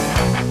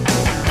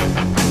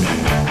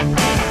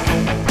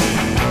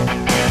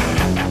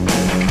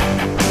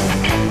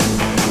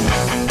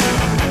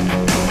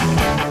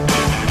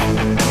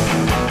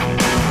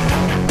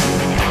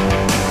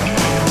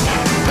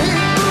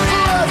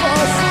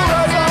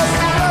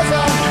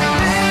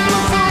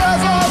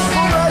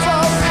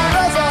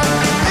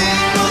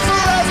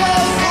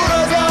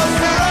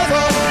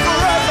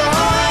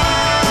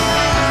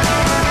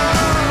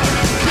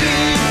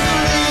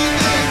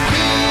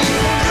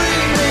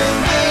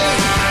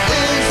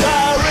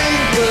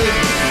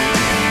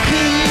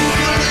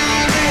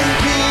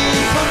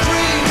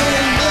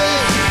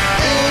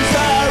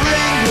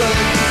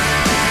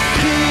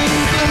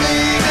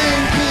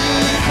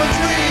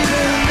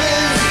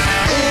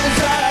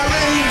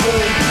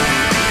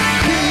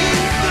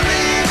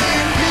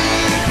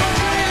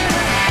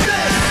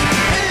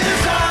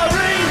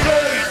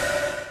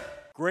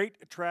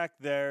 Great track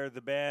there, the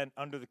band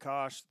Under the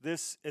Cosh.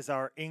 This is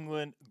our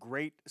England.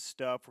 Great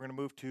stuff. We're going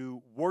to move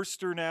to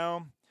Worcester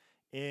now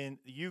in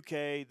the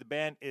UK. The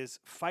band is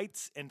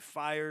Fights and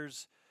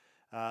Fires.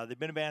 They've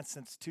been a band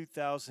since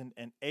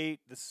 2008.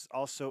 This is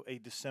also a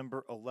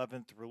December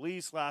 11th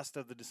release, last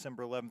of the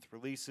December 11th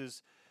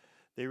releases.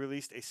 They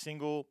released a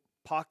single,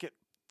 Pocket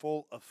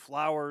Full of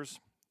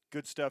Flowers.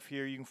 Good stuff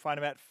here. You can find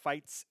them at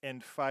Fights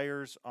and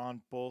Fires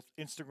on both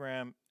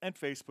Instagram and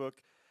Facebook.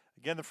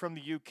 Again, they're from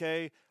the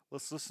UK.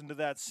 Let's listen to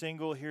that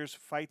single. Here's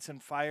Fights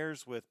and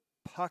Fires with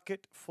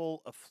Pocket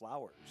Full of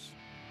Flowers.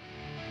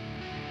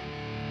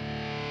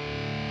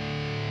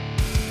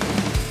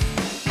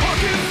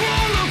 Pocket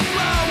full of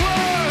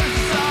flowers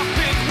I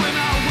picked when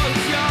I was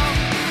young.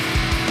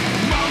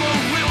 Mama,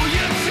 will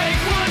you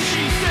take what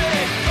she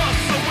said? 'Cause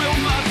so will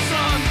my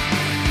son.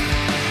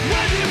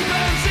 Wedding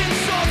bands in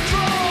soft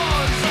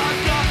drawers I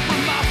got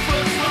from my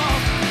first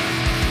love.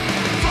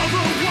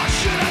 Father, what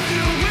should I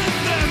do with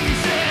them? He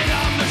said,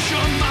 I'm not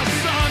sure, my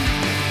son.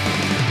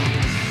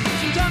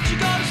 Sometimes you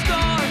gotta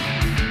start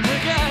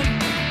again.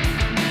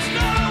 It's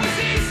not always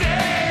easy.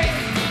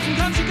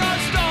 Sometimes you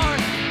gotta start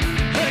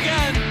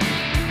again.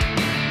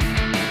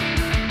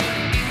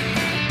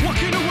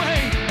 Walking away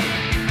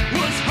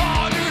was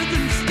harder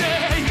than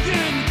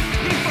staying.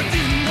 But if I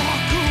didn't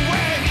walk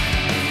away,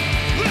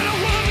 then I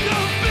wouldn't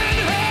have been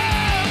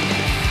here.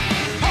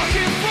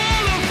 Pocket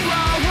full of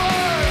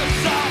flowers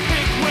I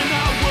picked when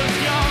I was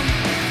young.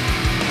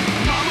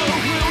 Mama,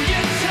 will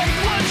you take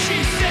what she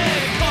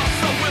said? 'Cause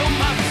I will,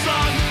 my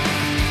son.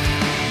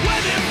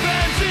 Wedding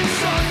bands in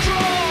some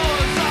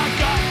drawers I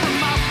got from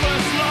my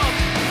first love.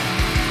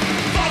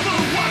 Father,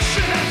 what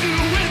should I do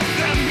with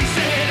them? He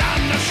said,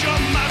 I'm not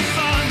sure, my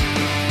son.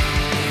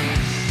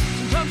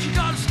 Sometimes you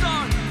gotta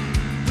start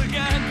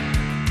again.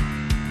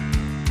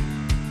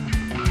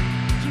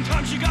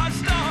 Sometimes you gotta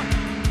start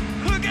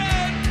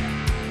again.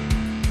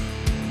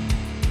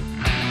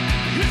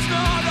 It's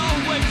not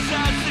always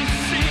as it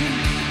seems.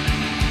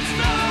 It's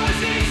not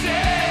always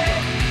easy.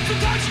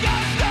 Sometimes you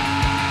gotta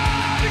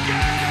start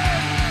again.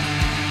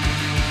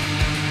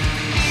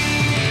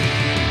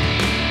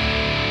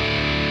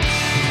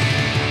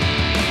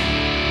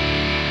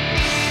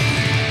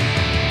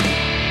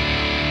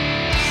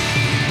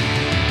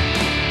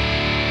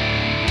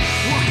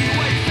 Walking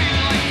away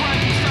feeling like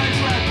Frankenstein's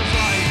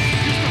leprechaun.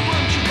 Just a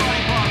bunch of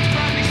body parts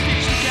badly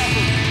stitched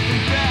together and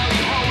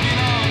barely holding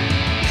on.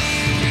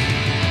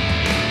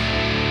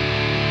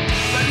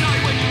 That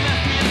night when you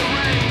left me in the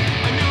rain,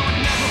 I knew it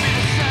would never be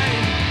the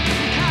same.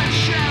 We can't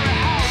share a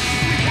house,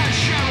 we can't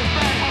share a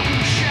bed, how can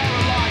we share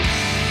a life?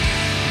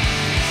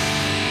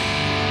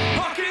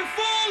 Pocket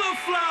full of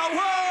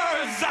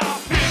flowers I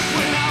picked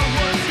when I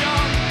was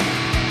young.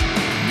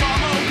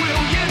 Mama,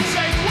 will you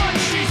take what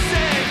she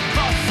said?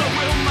 'Cause so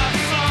will my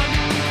son.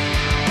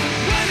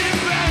 Wedding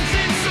bands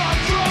in some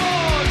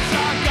drawers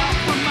I got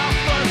from my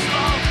first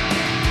love.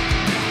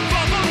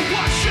 Father,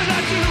 what should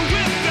I do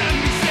with them?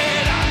 He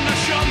said, I'm not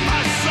sure,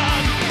 my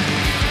son.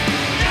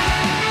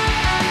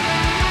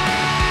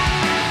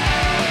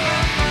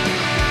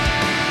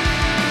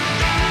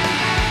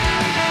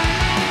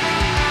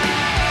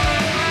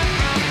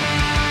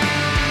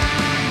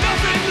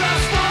 Nothing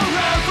lasts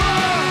forever.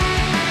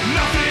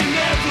 Nothing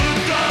ever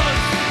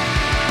does.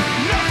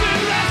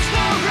 Nothing lasts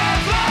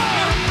forever.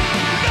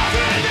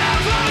 Nothing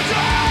ever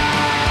does.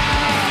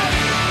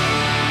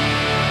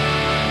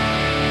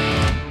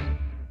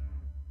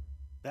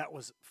 That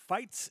was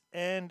Fights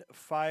and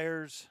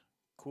Fires.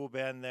 Cool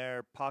band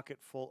there. Pocket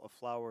Full of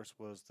Flowers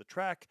was the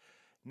track.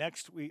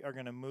 Next, we are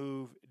going to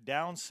move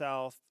down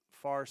south,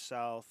 far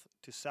south,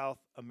 to South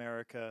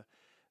America.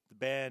 The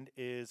band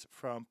is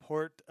from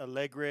Porto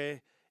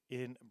Alegre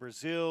in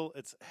Brazil.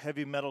 It's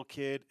Heavy Metal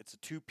Kid. It's a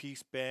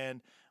two-piece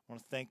band. I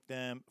want to thank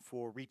them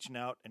for reaching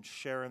out and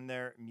sharing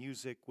their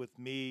music with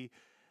me.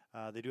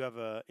 They do have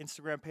an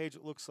Instagram page,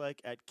 it looks like,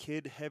 at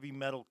Kid Heavy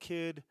Metal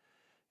Kid.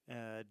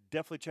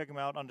 Definitely check them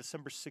out. On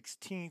December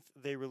 16th,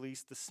 they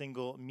released the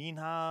single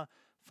Minha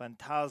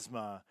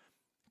Fantasma.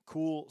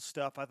 Cool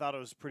stuff. I thought it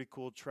was a pretty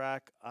cool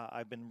track.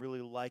 I've been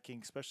really liking,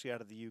 especially out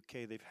of the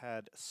UK. They've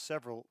had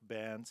several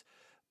bands,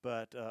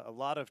 but a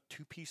lot of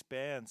two-piece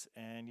bands,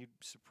 and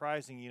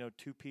surprising,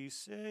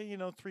 two-piece,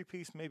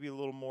 three-piece maybe a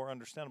little more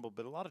understandable,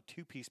 but a lot of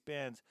two-piece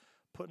bands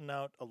putting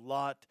out a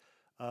lot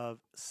of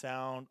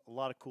sound, a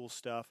lot of cool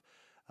stuff.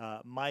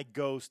 My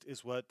Ghost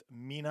is what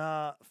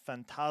Minha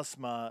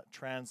Fantasma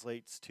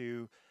translates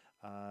to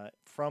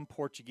from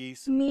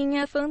Portuguese.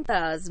 Minha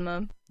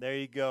Fantasma. There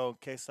you go, in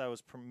case I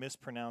was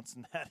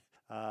mispronouncing that.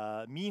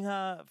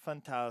 Minha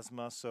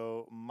Fantasma,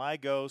 so My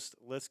Ghost.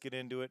 Let's get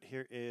into it.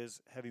 Here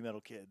is Heavy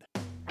Metal Kid.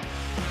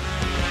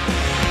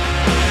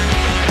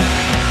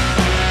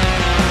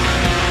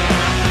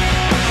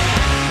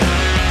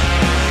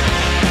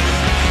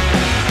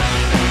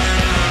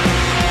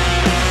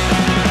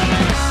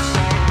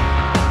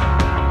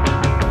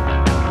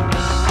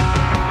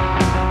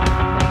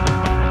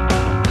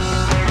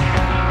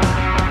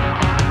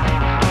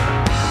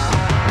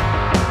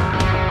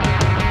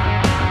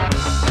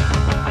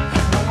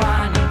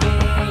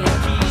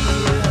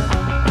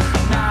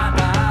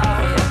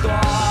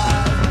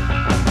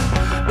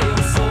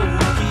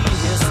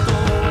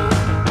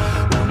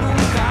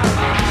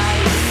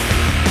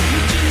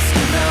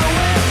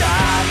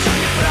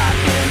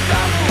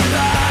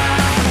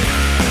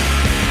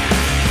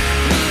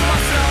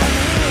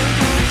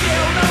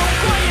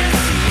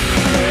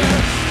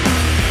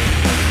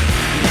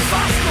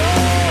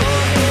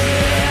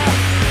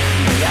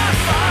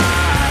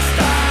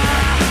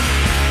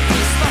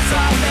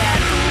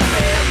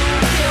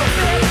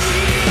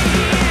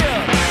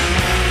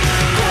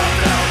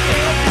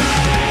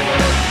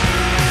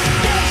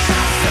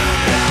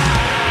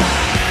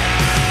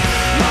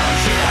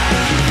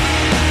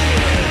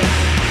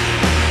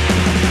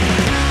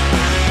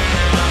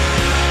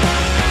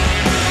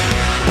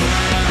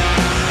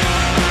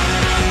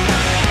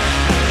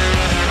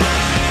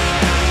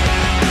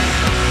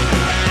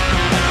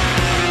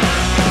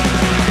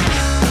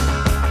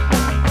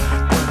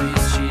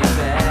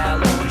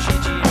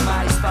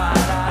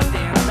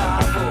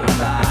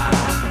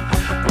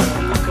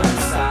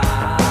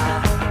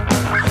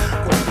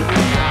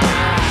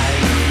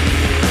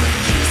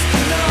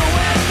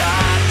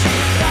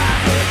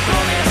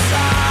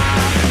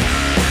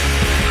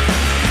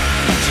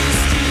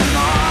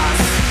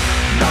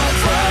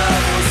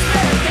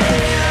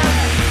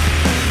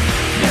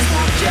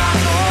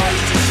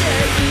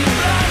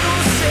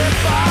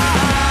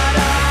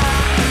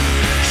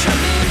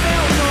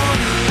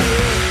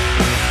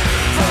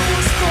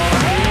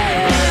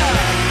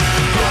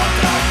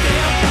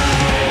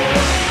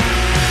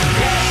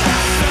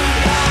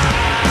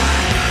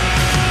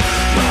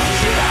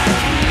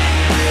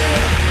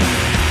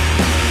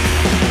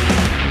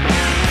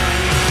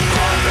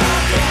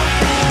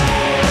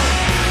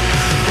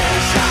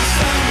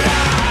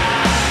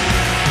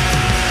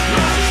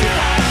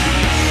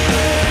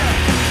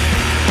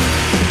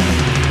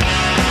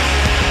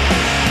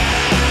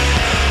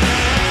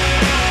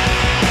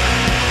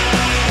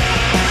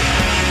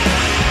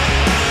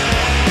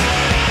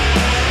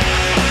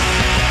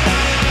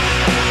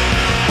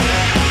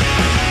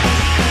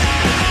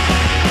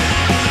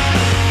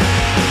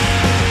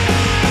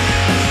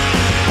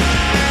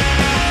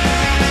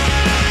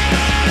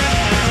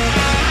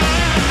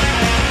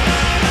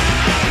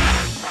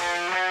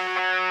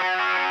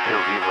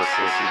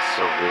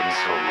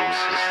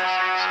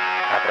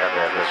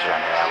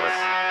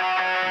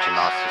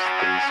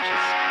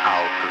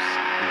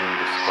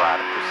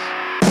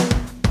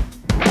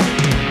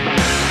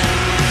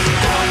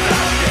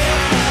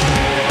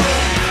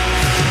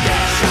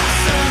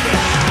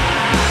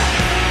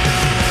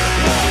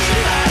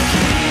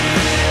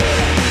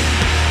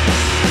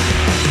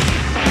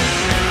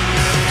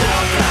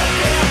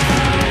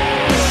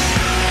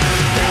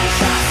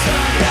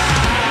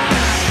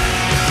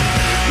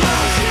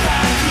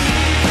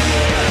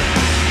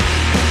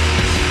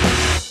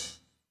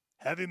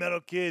 Heavy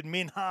Metal Kid,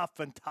 Minha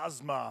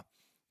Fantasma.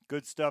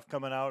 Good stuff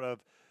coming out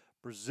of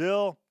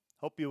Brazil.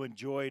 Hope you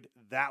enjoyed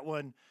that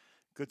one.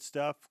 Good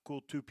stuff.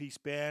 Cool two-piece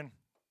band.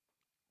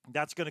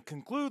 That's going to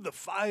conclude the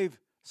 5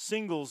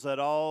 singles that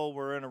all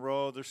were in a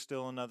row. There's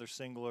still another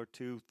single or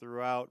two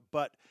throughout.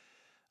 But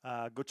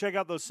go check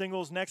out those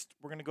singles. Next,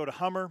 we're going to go to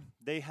Hummer.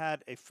 They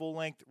had a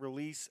full-length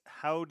release.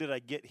 How Did I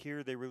Get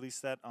Here? They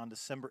released that on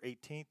December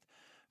 18th.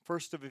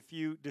 First of a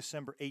few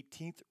December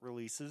 18th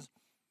releases.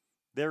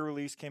 Their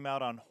release came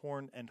out on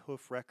Horn and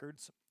Hoof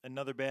Records,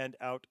 another band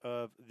out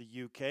of the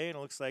UK, and it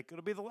looks like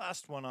it'll be the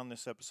last one on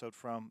this episode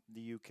from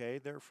the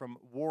UK. They're from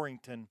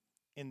Warrington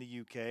in the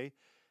UK.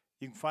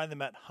 You can find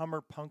them at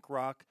Hummer Punk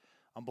Rock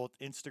on both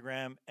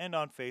Instagram and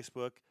on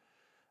Facebook.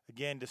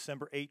 Again,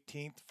 December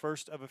 18th,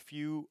 first of a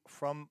few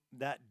from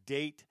that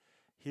date.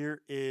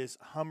 Here is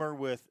Hummer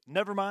with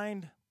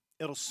Nevermind.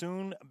 It'll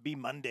soon be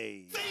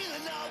Monday.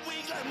 Feeling all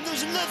weak, like I'm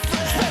losing the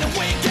thread. Spent a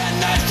weekend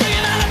night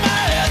staying out of my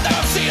head. Now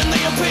I'm seeing the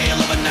appeal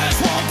of a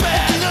nice warm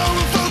bed. You know,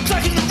 folks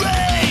like in the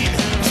rain.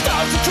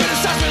 Stars are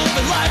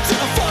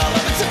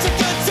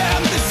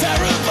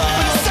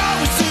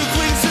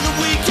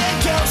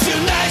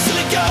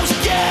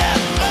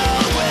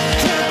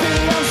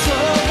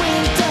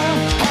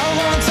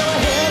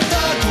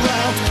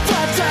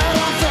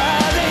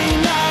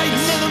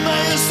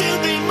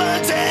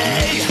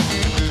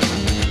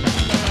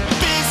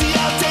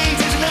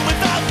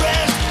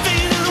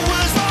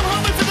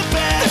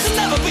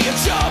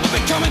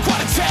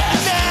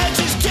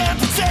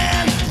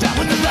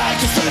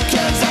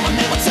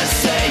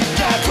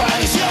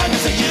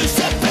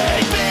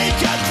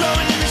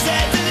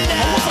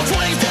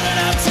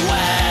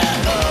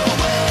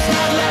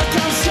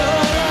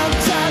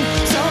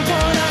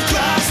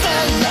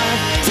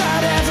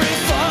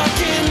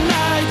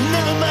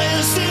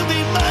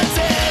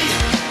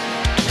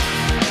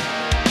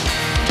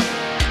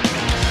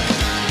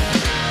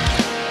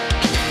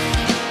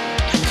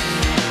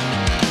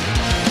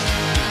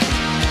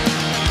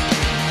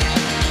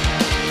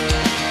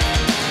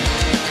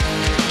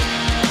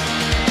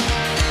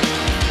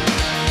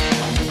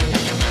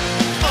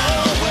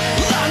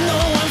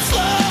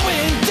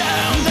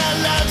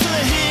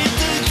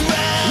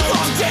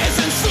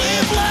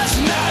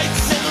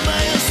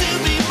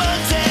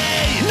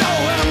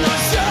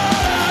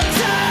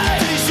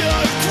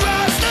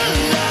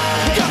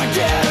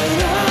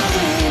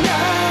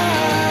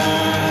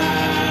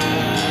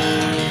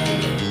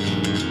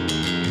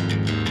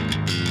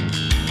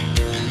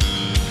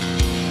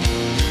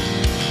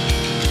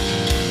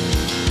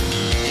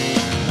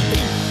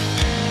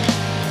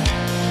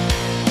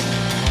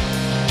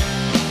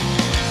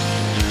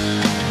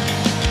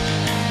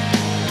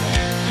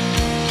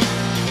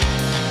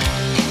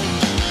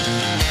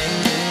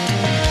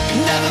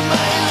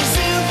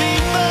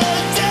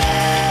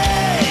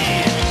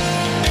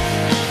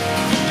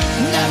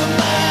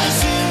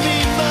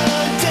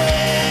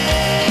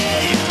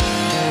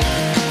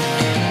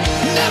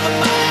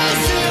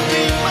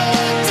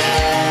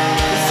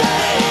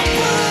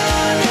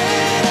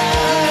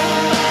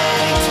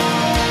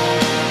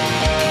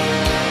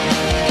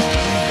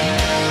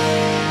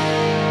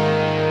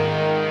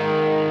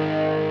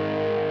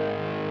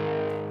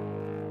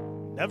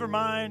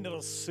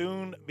It'll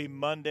soon be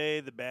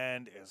Monday. The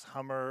band is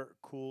Hummer.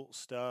 Cool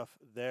stuff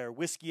there.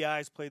 Whiskey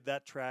Eyes played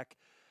that track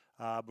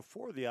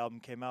before the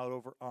album came out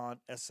over on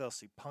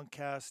SLC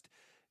Punkcast.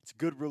 It's a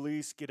good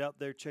release. Get out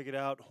there, check it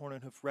out. Horn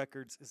and Hoof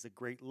Records is a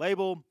great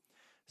label.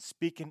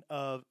 Speaking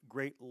of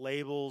great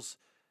labels,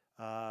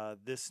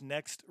 this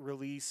next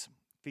release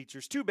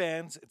features two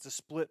bands. It's a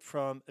split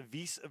from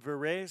Vis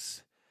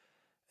Veres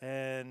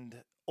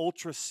and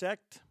Ultra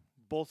Sect,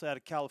 both out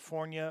of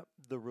California.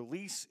 The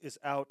release is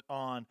out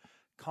on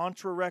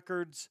Contra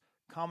Records,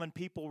 Common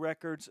People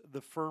Records,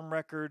 The Firm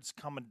Records,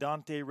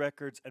 Commandante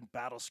Records, and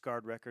Battle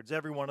Scarred Records.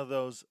 Every one of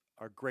those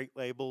are great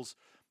labels.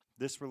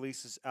 This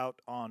release is out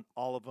on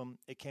all of them.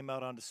 It came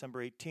out on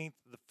December 18th.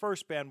 The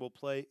first band we'll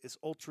play is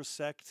Ultra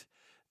Sect.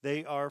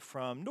 They are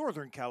from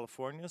Northern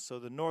California, so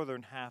the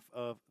northern half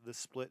of the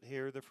split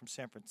here. They're from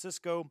San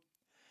Francisco.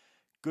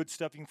 Good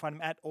stuff. You can find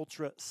them at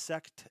Ultra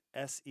Sect,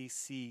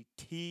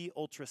 S-E-C-T,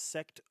 Ultra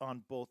Sect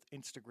on both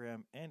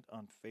Instagram and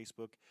on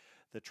Facebook.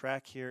 The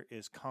track here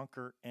is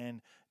Conquer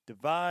and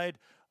Divide.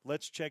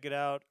 Let's check it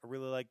out. I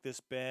really like this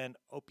band.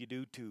 Hope you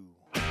do too.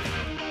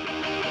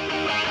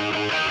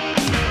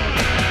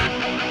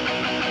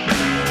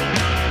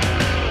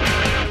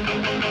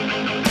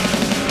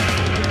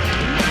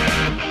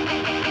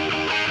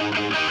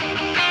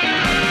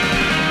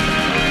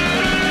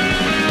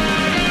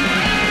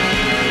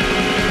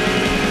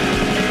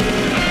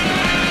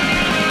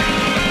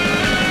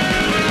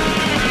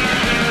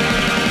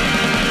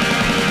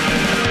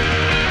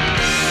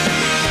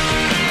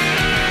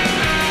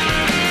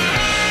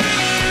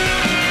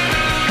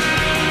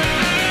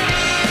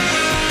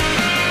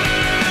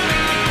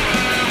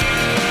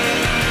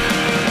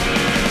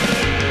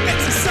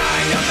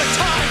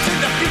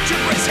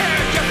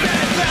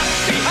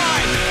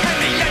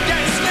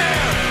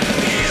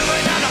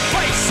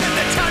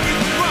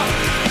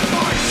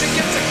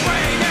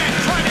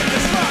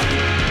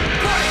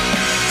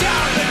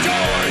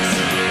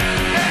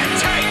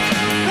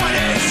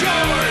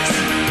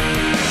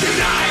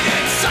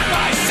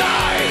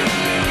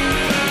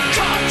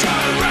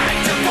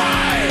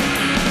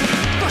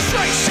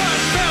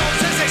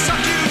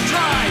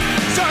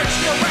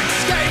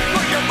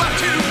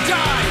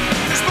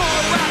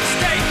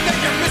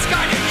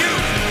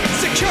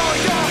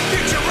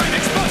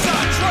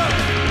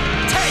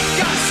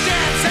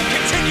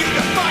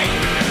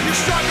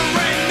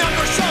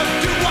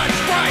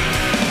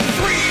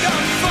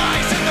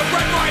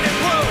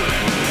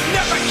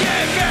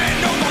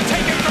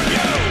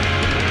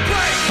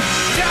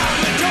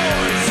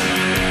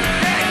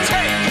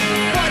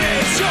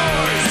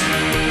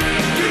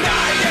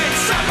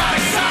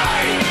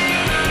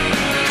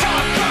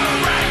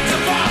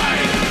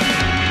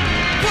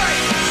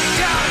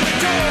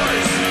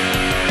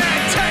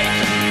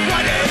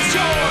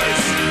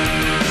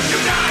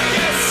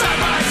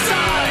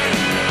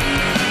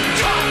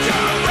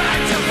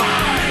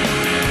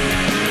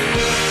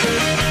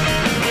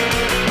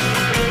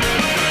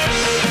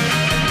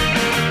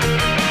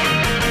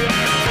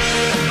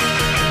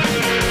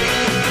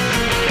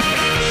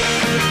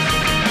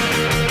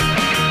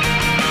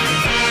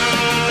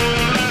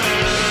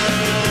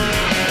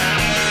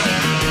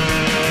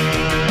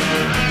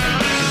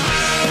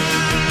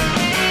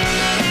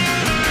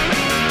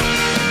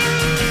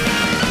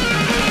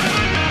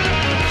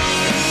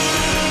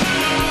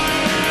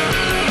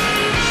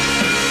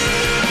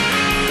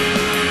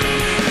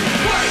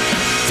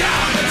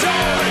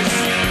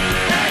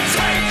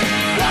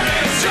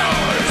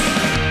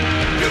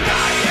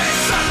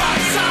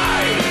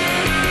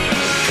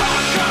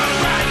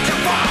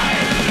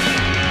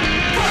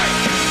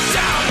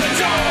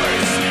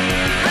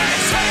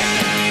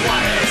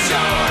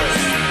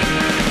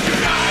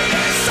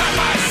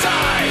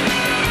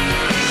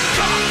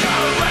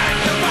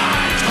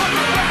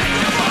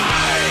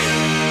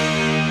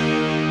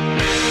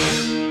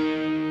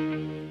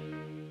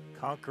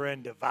 Conquer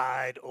and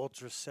Divide,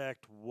 Ultra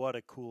Sect. What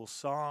a cool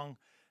song.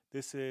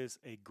 This is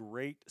a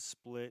great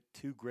split.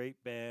 Two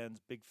great bands,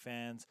 big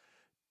fans.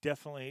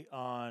 Definitely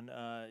on,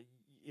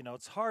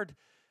 it's hard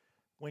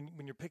when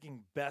you're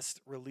picking best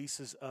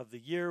releases of the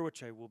year,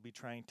 which I will be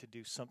trying to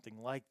do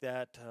something like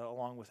that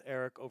along with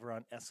Eric over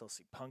on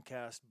SLC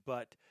Punkcast.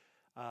 But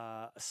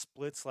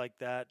splits like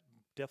that,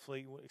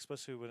 definitely,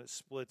 especially when it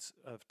splits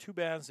of two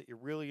bands that you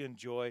really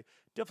enjoy,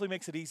 definitely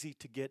makes it easy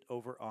to get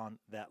over on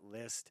that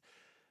list.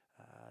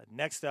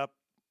 Next up,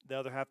 the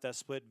other half of that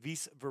split,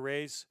 Vis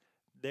Veres.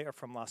 They are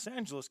from Los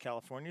Angeles,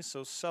 California,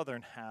 so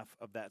southern half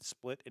of that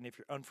split. And if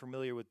you're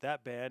unfamiliar with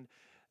that band,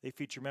 they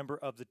feature a member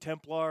of the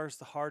Templars,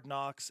 the Hard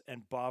Knocks,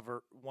 and Bover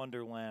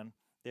Wonderland.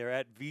 They're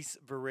at Vis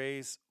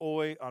Veres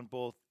Oi on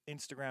both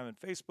Instagram and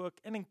Facebook.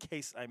 And in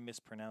case I'm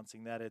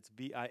mispronouncing that, it's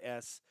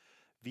VISVIRES.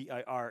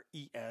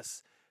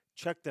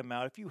 Check them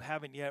out. If you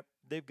haven't yet,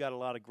 they've got a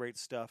lot of great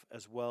stuff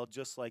as well,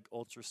 just like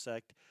Ultra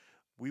Sect.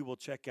 We will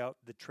check out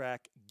the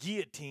track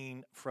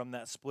Guillotine from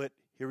that split.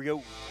 Here we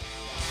go.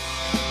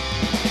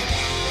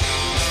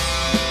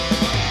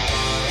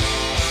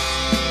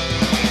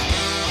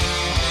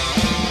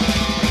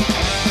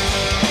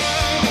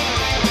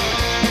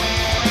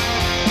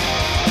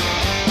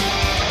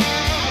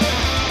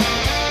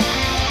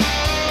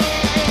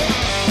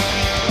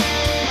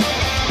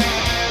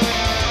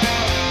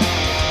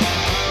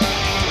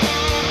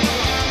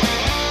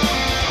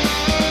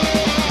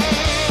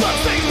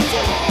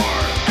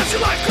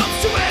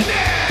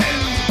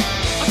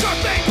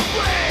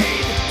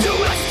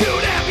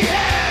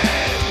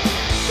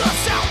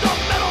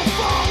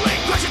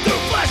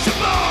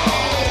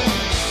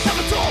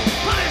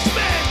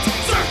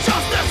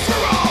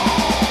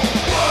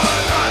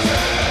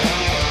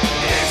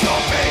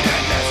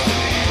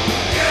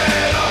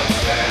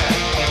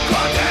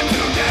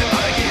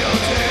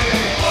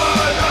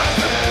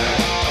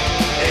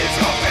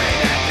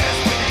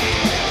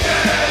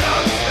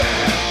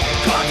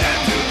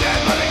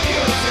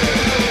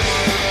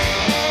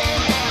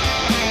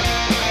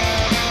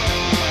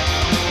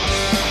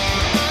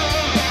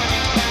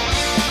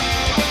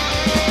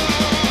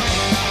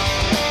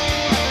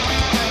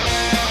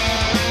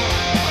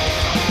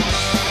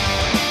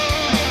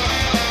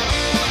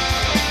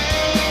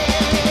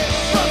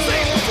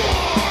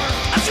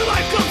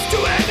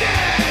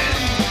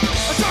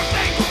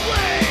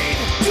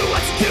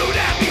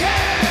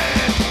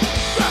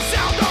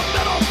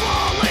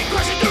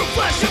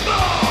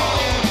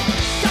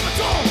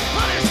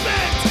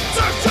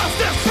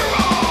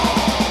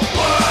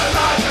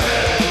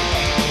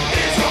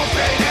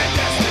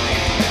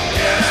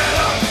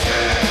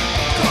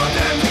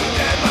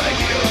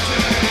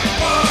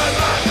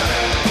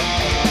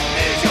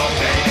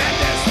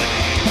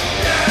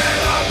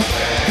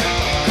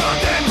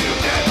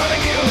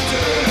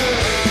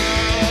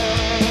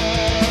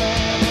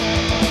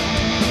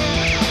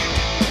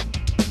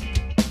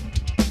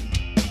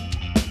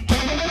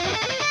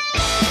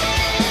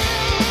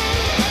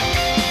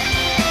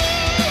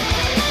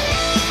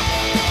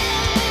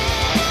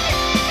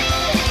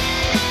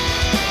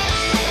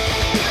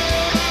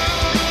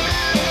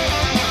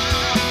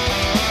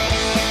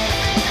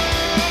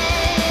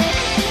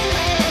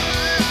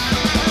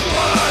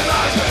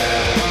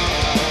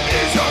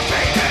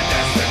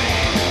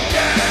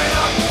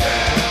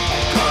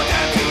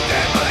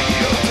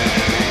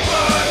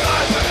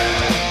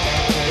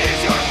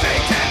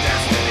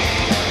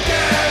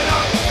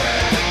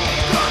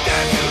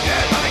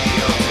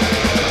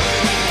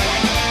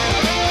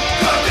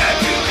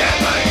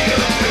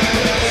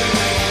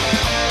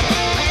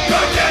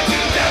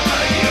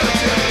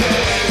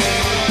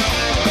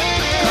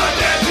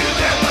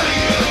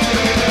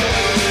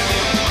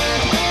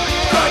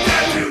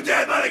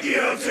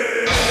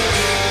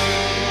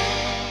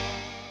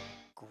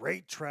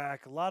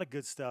 lot of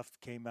good stuff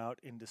came out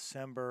in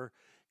December.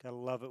 Gotta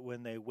love it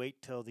when they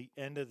wait till the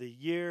end of the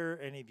year.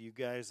 Any of you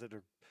guys that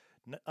are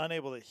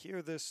unable to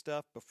hear this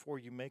stuff before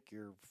you make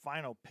your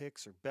final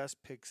picks or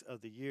best picks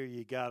of the year,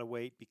 you gotta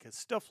wait because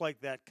stuff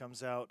like that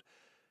comes out.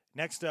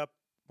 Next up,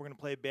 we're gonna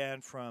play a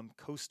band from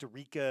Costa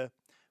Rica.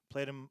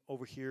 Played them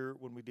over here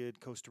when we did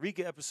Costa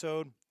Rica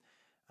episode.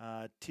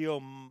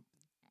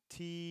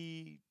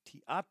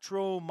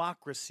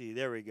 Teatromocracy.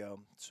 There we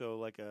go. So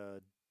like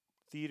a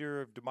theater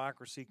of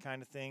democracy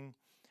kind of thing.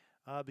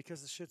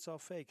 Because the shit's all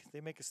fake.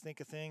 They make us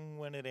think a thing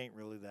when it ain't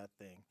really that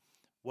thing.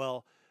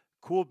 Well,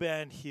 cool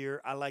band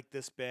here. I like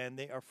this band.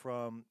 They are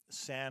from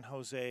San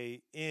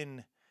Jose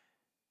in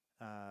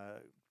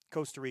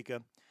Costa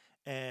Rica.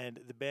 And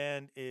the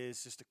band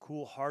is just a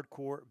cool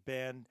hardcore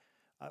band.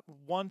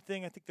 One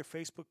thing, I think their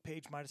Facebook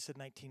page might have said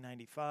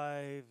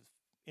 1995.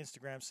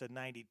 Instagram said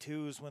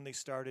 92 is when they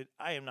started.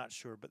 I am not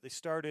sure, but they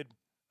started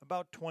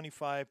about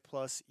 25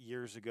 plus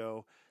years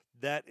ago.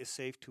 That is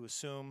safe to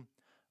assume.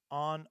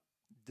 On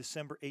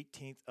December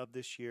 18th of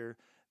this year,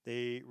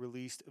 they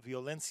released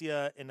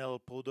Violencia en el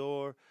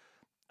Pudor.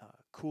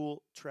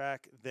 Cool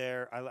track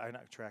there.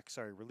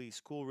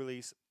 Release. Cool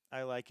release.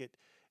 I like it.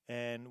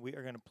 And we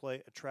are going to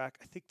play a track.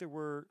 I think there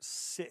were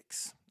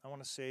 6. I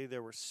want to say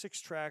there were 6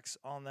 tracks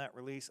on that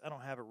release. I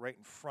don't have it right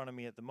in front of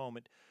me at the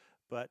moment,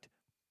 but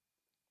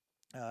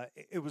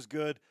it was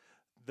good.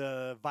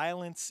 The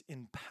violence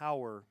in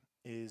power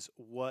is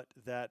what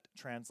that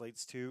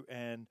translates to,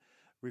 and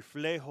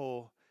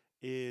Reflejo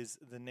is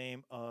the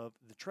name of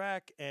the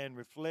track, and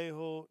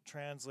Reflejo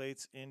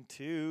translates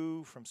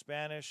into, from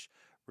Spanish,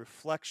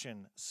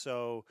 reflection.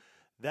 So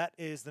that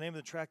is the name of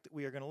the track that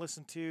we are going to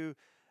listen to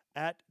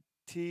at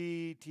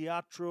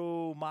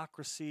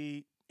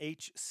Teatromocracy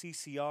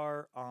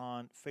HCCR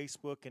on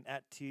Facebook and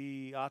at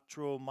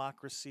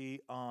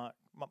Teatromocracy on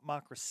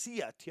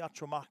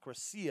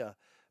Teatromocracia. I'm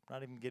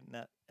not even getting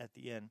that at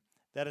the end.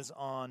 That is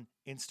on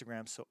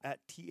Instagram. So at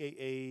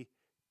TEATROMOCRACIA.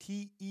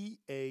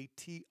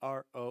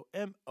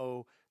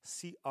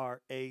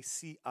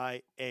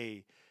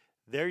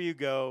 There you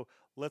go.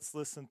 Let's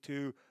listen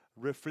to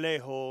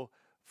Reflejo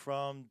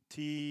from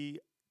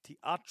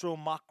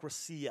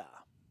Teatromocracia.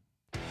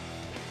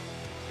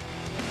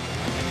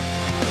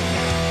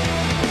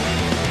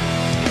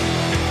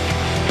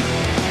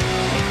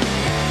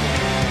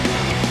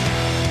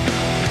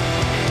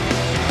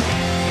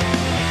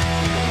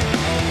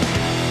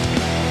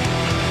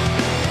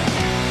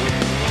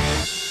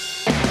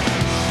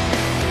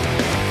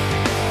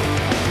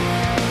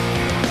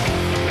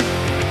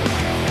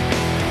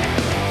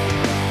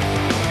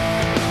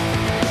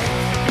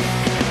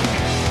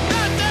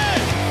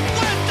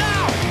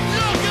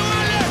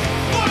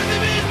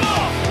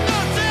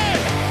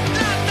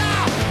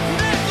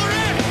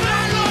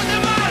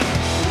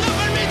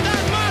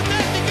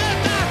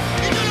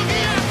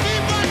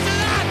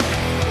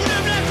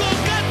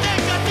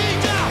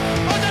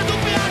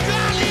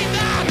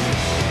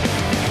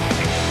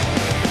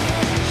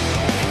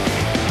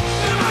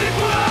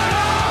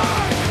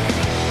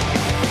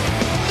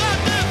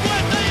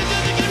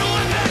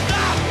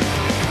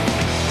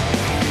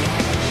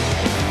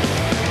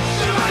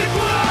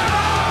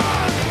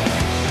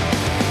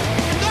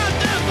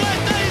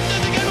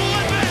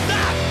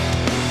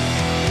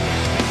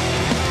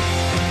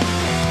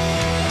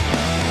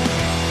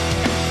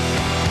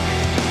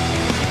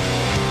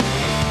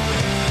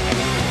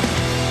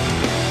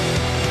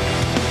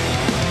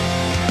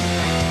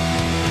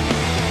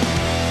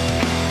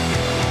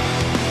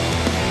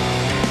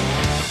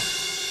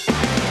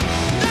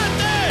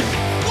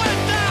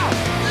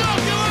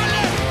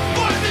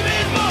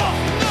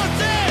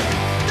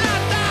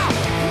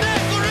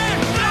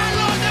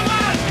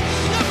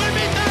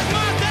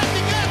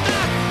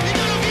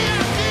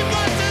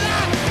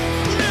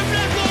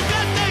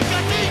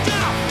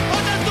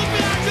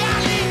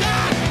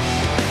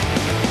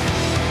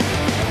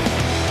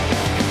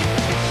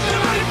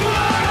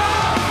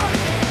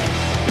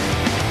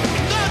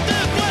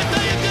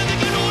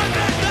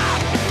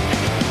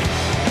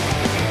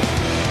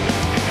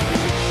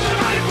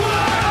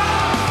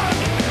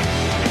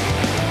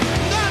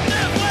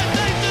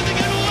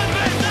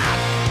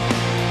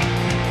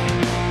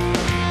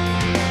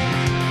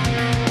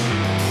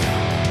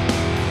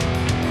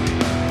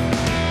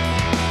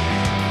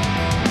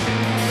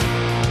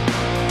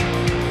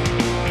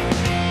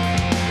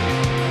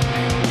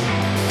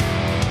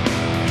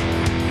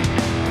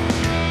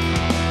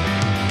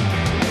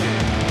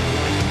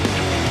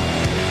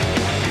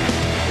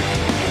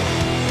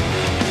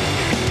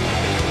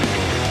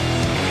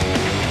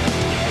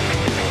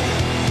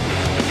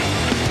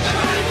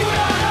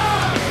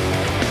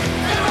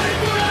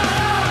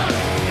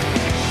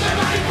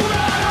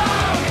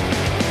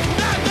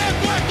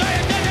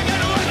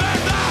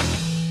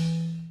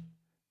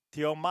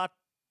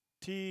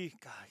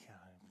 God, I can't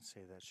even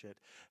say that shit.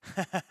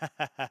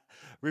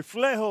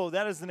 Reflejo,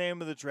 that is the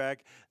name of the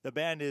track. The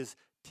band is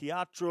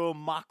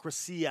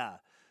Teatromocracia.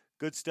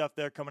 Good stuff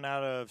there coming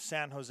out of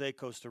San Jose,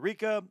 Costa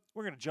Rica.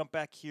 We're going to jump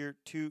back here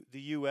to the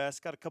U.S.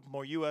 Got a couple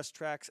more U.S.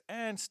 tracks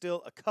and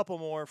still a couple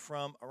more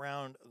from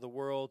around the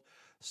world.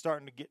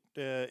 Starting to get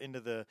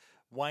into the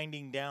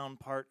winding down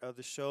part of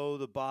the show,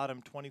 the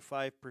bottom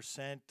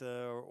 25%,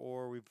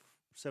 or we've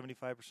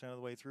 75% of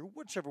the way through,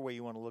 whichever way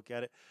you want to look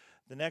at it.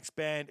 The next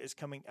band is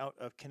coming out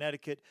of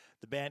Connecticut.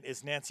 The band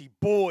is Nancy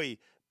Boy,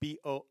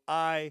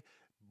 B-O-I,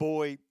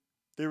 Boy.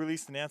 They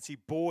released the Nancy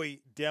Boy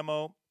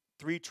demo.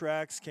 3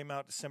 tracks came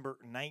out December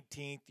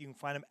 19th. You can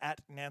find them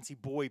at Nancy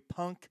Boy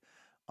Punk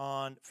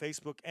on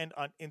Facebook and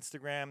on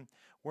Instagram.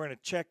 We're going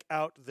to check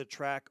out the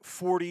track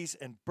 40s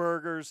and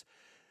Burgers.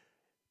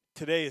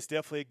 Today is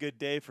definitely a good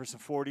day for some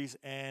 40s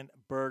and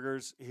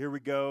burgers. Here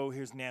we go.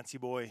 Here's Nancy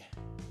Boy.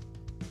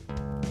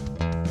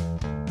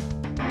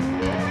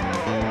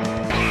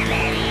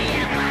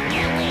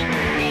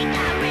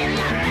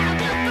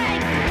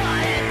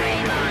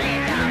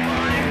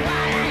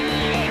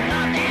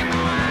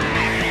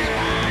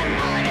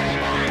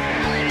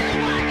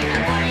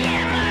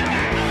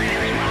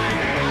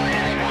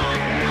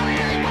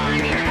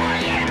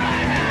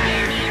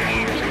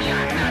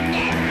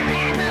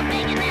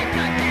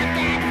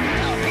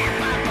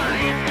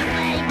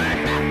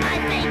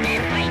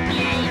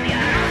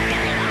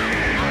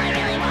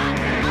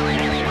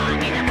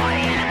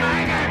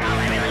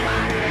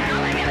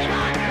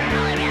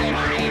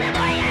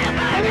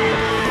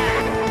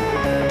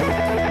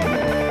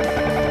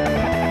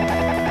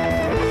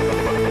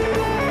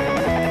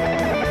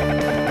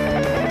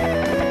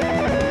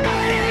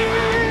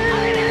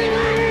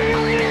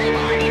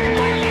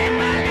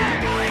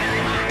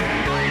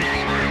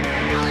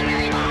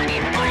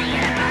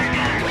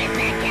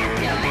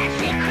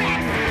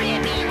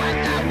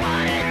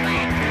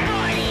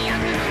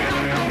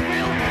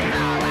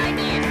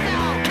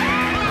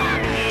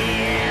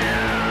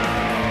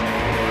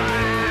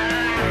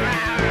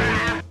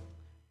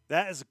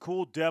 That is a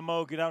cool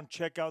demo. Get out and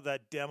check out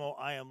that demo.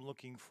 I am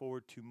looking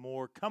forward to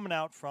more coming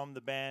out from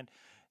the band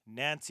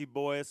Nancy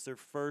Boy. It's their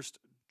first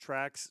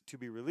tracks to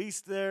be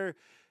released there.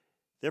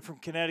 They're from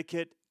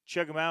Connecticut.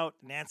 Check them out.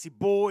 Nancy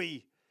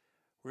Boy.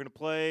 We're going to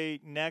play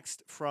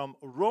next from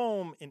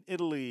Rome in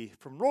Italy,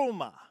 from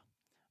Roma.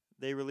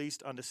 They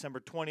released on December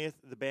 20th.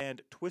 The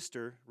band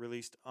Twister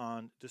released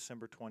on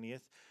December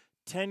 20th.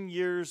 10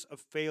 Years of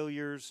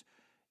Failures.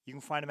 You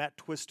can find them at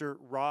Twister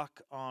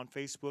Rock on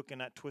Facebook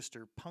and at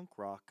Twister Punk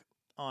Rock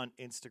on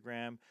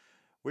Instagram.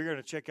 We're going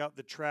to check out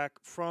the track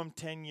from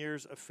 10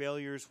 Years of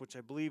Failures, which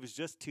I believe is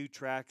just 2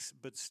 tracks,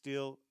 but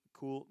still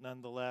cool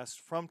nonetheless.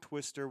 From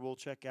Twister, we'll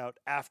check out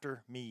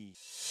After Me.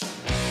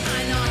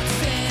 I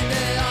knocked the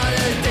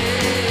other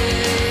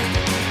day.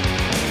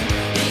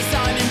 He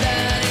saw me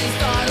then he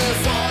started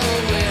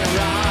following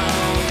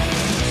around.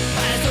 I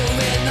do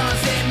with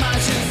nothing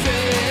much to say.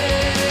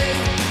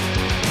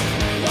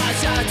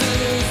 Watch out to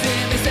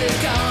see me still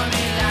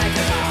coming like a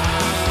hound.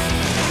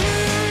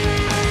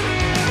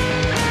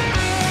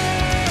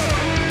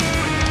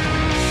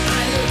 I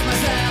look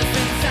myself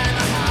inside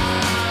my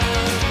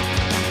heart.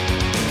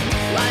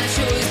 While the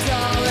shoe is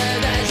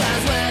covered, I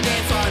just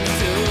waiting for me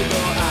to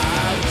go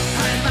out.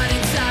 I'm running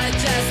inside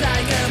just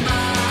like a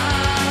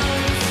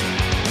mouse.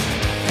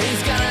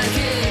 He's gonna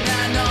kill me, I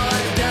know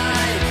I'll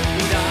die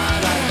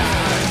without a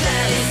doubt.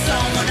 There is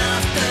someone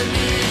after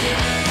me.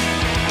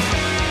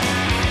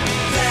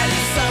 There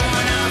is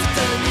someone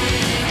after me.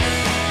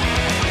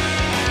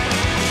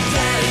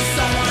 There is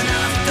someone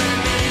after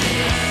me. There is someone after me.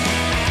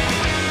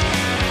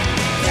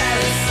 There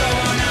is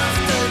someone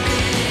after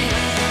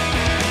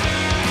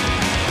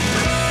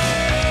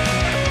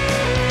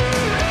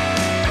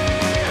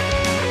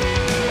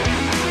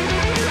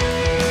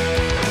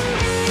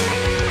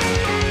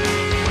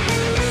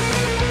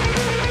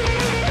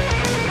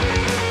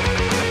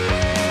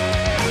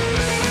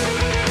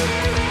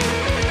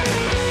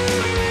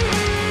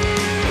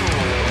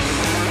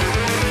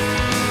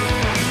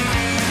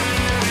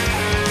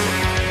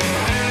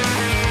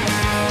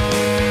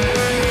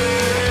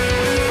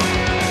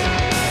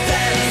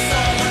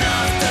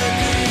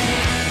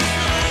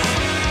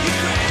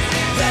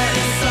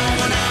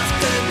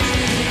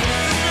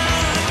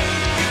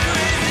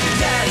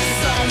There is someone after me. There is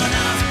someone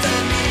after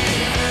me.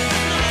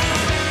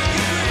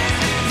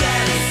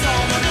 There is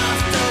someone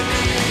after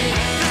me.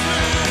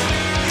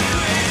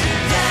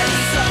 There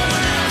is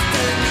someone after me. There is someone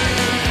after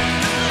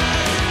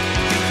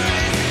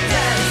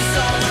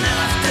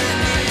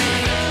me.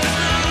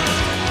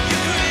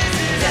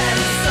 There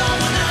is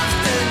someone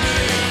after me.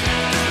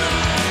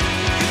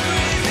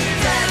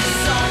 There is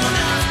someone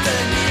after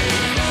me.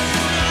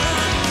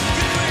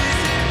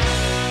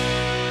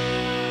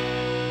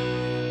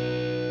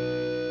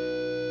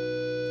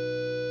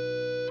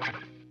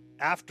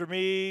 After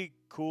Me,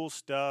 cool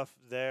stuff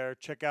there.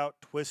 Check out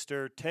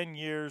Twister. 10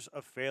 Years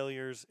of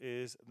Failures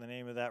is the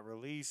name of that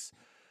release.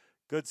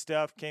 Good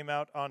stuff. Came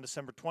out on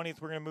December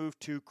 20th. We're going to move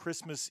to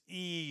Christmas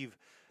Eve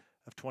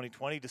of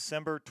 2020.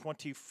 December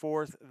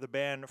 24th, the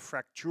band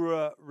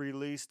Fractura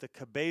released the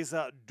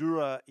Cabeza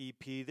Dura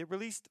EP. They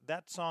released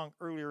that song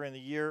earlier in the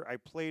year. I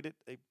played it.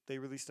 They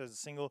released it as a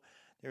single.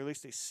 They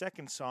released a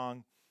second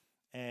song,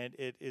 and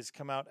it is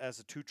come out as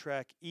a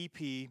 2-track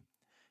EP,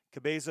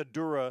 Cabeza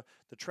Dura.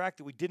 The track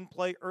that we didn't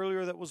play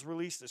earlier that was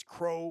released is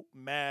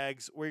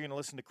Cro-Mags. We're going to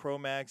listen to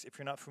Cro-Mags. If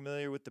you're not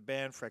familiar with the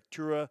band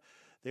Fractura,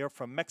 they are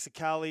from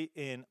Mexicali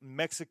in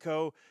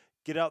Mexico.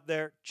 Get out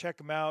there, check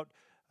them out.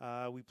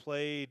 We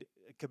played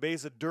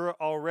Cabeza Dura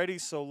already,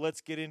 so let's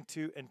get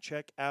into and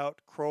check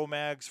out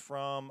Cro-Mags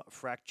from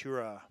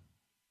Fractura.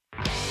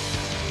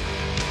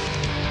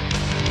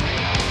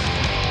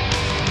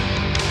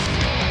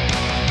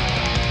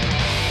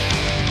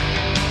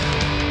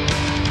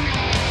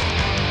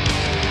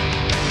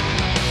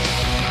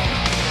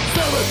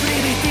 Somos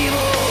primitivos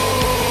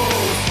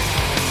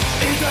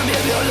y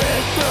también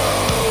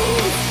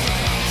violentos.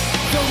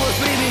 Somos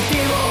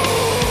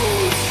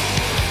primitivos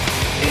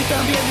y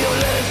también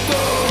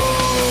violentos.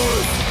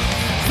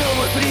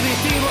 Somos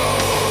primitivos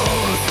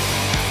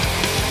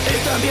y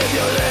también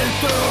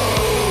violentos.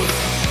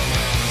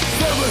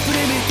 Somos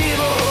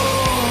primitivos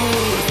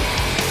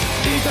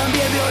y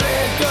también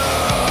violentos.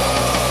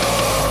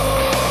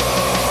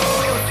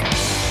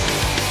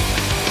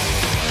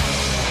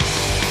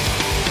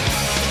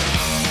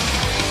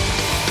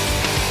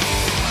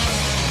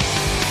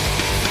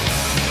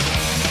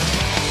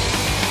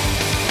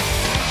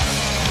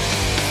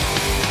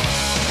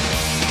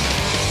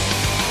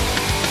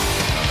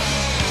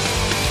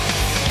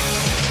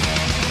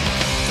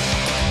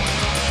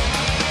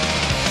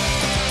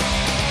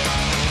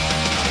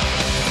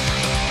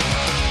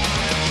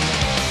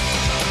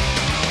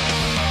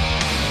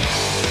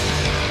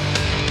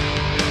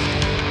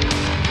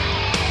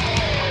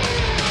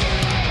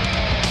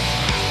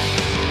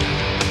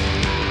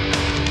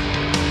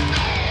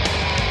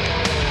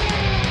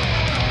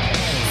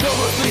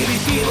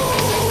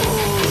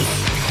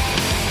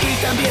 Y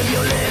también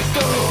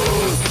violentos.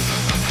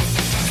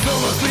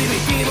 Somos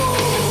primitivos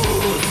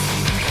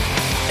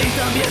y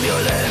también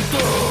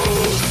violentos.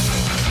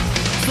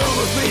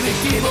 Somos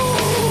primitivos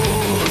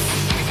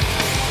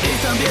y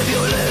también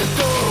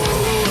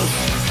violentos.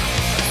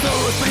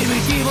 Somos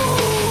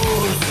primitivos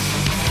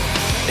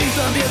y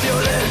también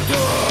violentos.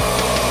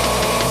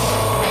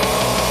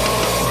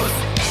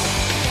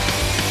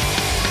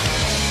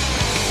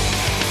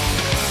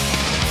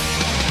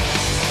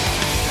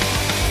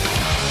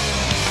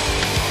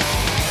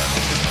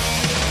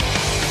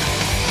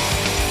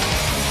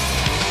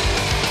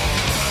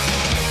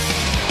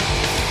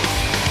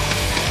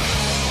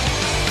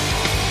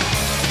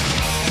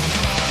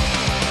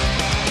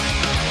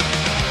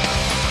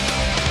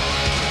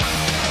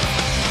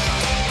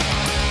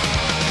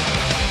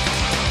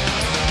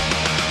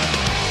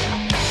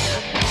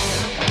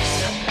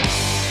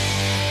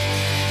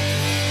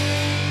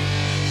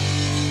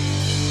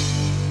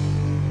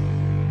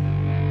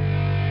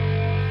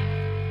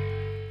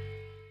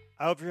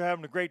 I hope you're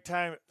having a great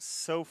time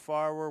so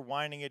far. We're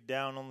winding it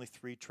down, only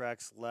 3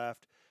 tracks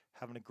left.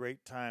 Having a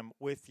great time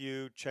with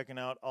you, checking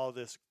out all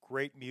this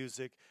great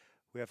music.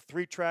 We have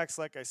 3 tracks,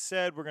 like I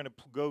said. We're going to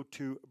go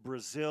to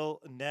Brazil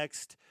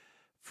next.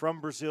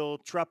 From Brazil,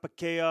 Tropa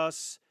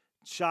Chaos,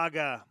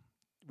 Chaga.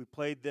 We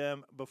played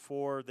them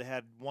before. They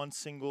had 1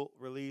 single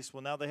release.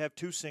 Well, now they have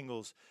 2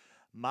 singles.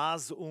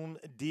 Mais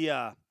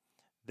Dia.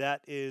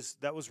 That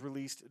was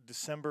released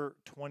December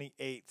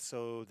 28th,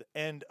 so the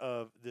end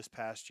of this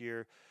past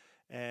year.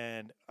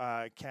 And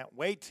I can't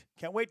wait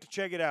to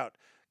check it out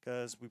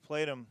because we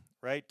played them,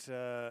 right?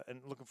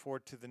 And looking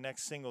forward to the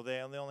next single. They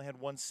only had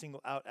 1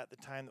 single out at the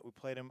time that we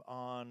played them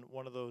on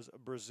one of those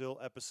Brazil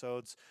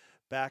episodes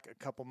back a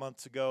couple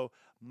months ago.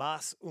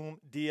 Mais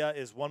Dia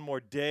is One More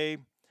Day.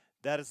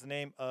 That is the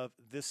name of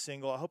this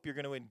single. I hope you're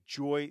going to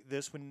enjoy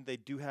this one. They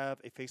do have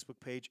a Facebook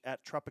page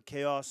at Tropa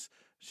Chaos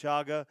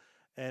Chaga.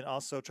 And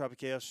also Tropa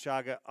Chaos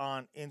Chaga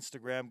on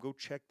Instagram. Go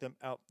check them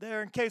out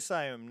there. In case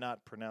I am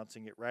not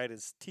pronouncing it right,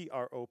 it's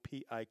Tropikaos,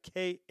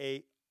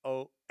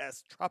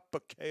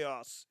 Tropa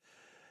Chaos.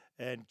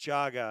 And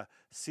Chaga,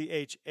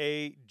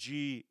 Chaga.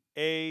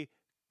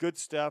 Good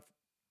stuff,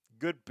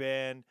 good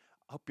band.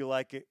 I hope you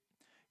like it.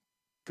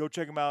 Go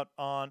check them out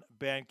on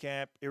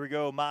Bandcamp. Here we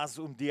go, Mais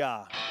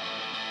Dia.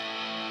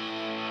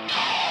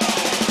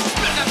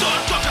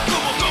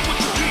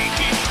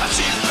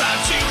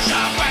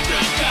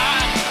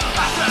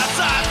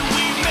 Atrasado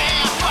em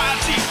meia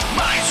fase,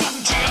 mais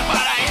dia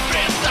para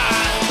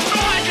enfrentar.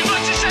 Não é de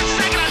notícias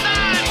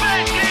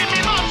desagradáveis,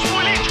 criminosos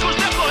políticos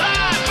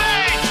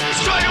deploráveis.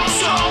 Escolha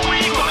som e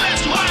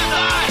começo a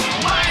andar.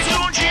 Mais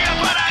dia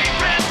para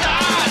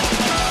enfrentar.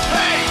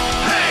 Hey,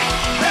 hey,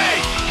 hey,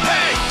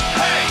 hey,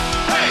 hey,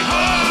 hey,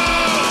 ho!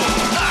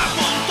 A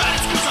montanha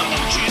escusa a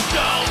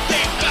multidão.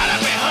 Tem cara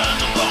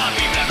berrando com a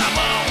Bíblia na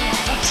mão.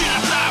 Um tira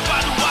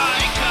travado a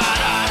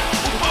encarar.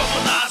 O povo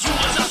na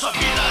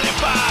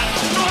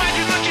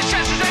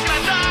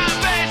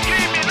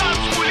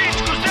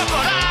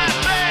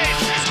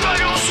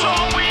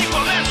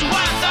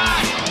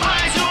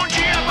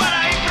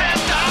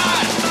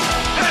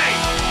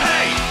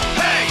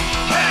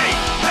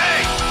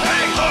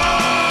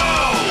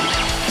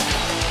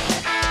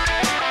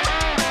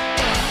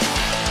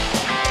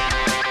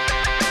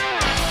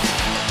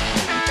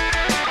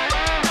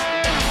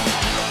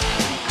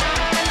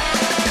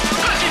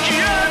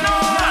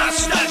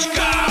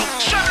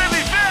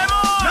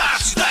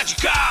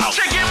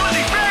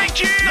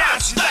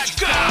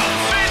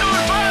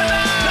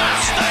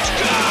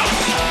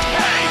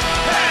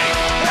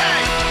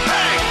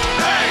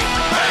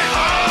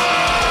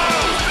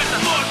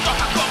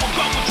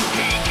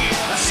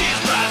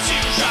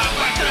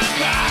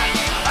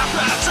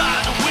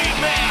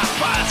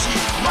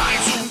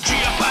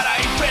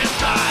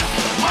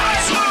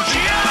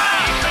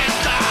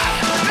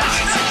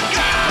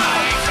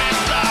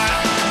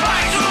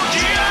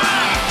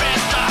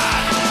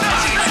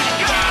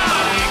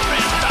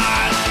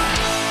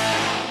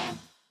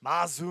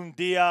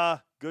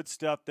Mazundia. Good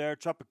stuff there.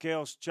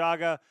 Tropicaos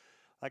Chaga.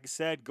 Like I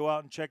said, go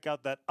out and check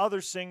out that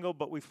other single,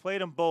 but we've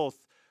played them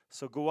both.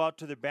 So go out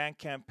to their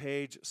Bandcamp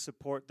page,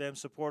 support them,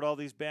 support all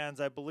these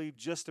bands. I believe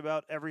just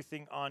about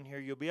everything on here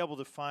you'll be able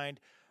to find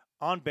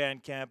on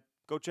Bandcamp.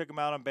 Go check them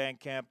out on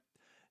Bandcamp.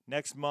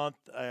 Next month,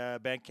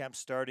 Bandcamp's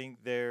starting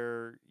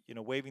their,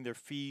 waiving their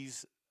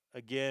fees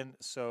again.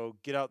 So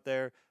get out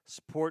there,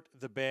 support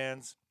the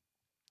bands.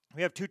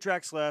 We have 2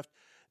 tracks left.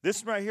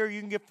 This one right here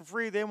you can get for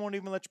free. They won't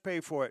even let you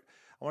pay for it.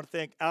 I want to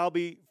thank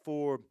Albie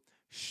for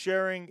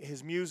sharing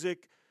his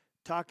music,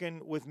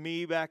 talking with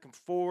me back and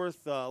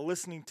forth,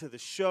 listening to the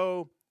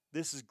show.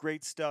 This is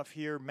great stuff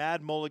here.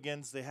 Mad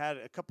Mulligans, they had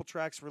a couple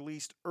tracks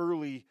released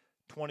early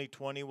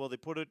 2020. Well, they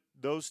put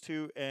those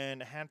 2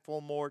 and a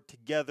handful more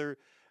together,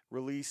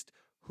 released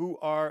Who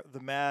Are the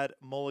Mad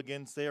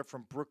Mulligans. They are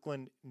from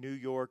Brooklyn, New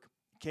York.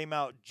 Came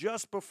out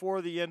just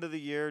before the end of the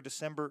year,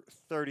 December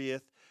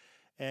 30th.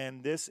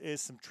 And this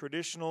is some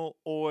traditional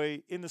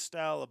Oi in the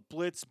style of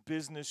Blitz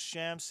Business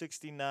Sham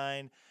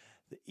 69.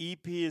 The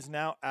EP is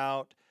now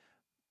out.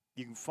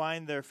 You can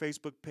find their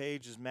Facebook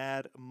page is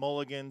Mad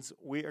Mulligans.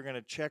 We are going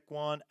to check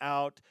one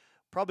out.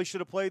 Probably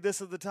should have played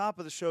this at the top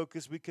of the show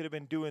because we could have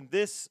been doing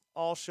this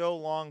all show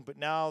long, but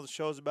now the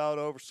show's about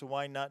over, so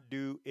why not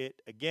do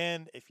it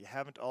again? If you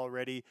haven't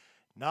already,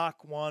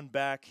 knock one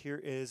back. Here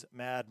is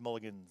Mad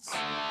Mulligans.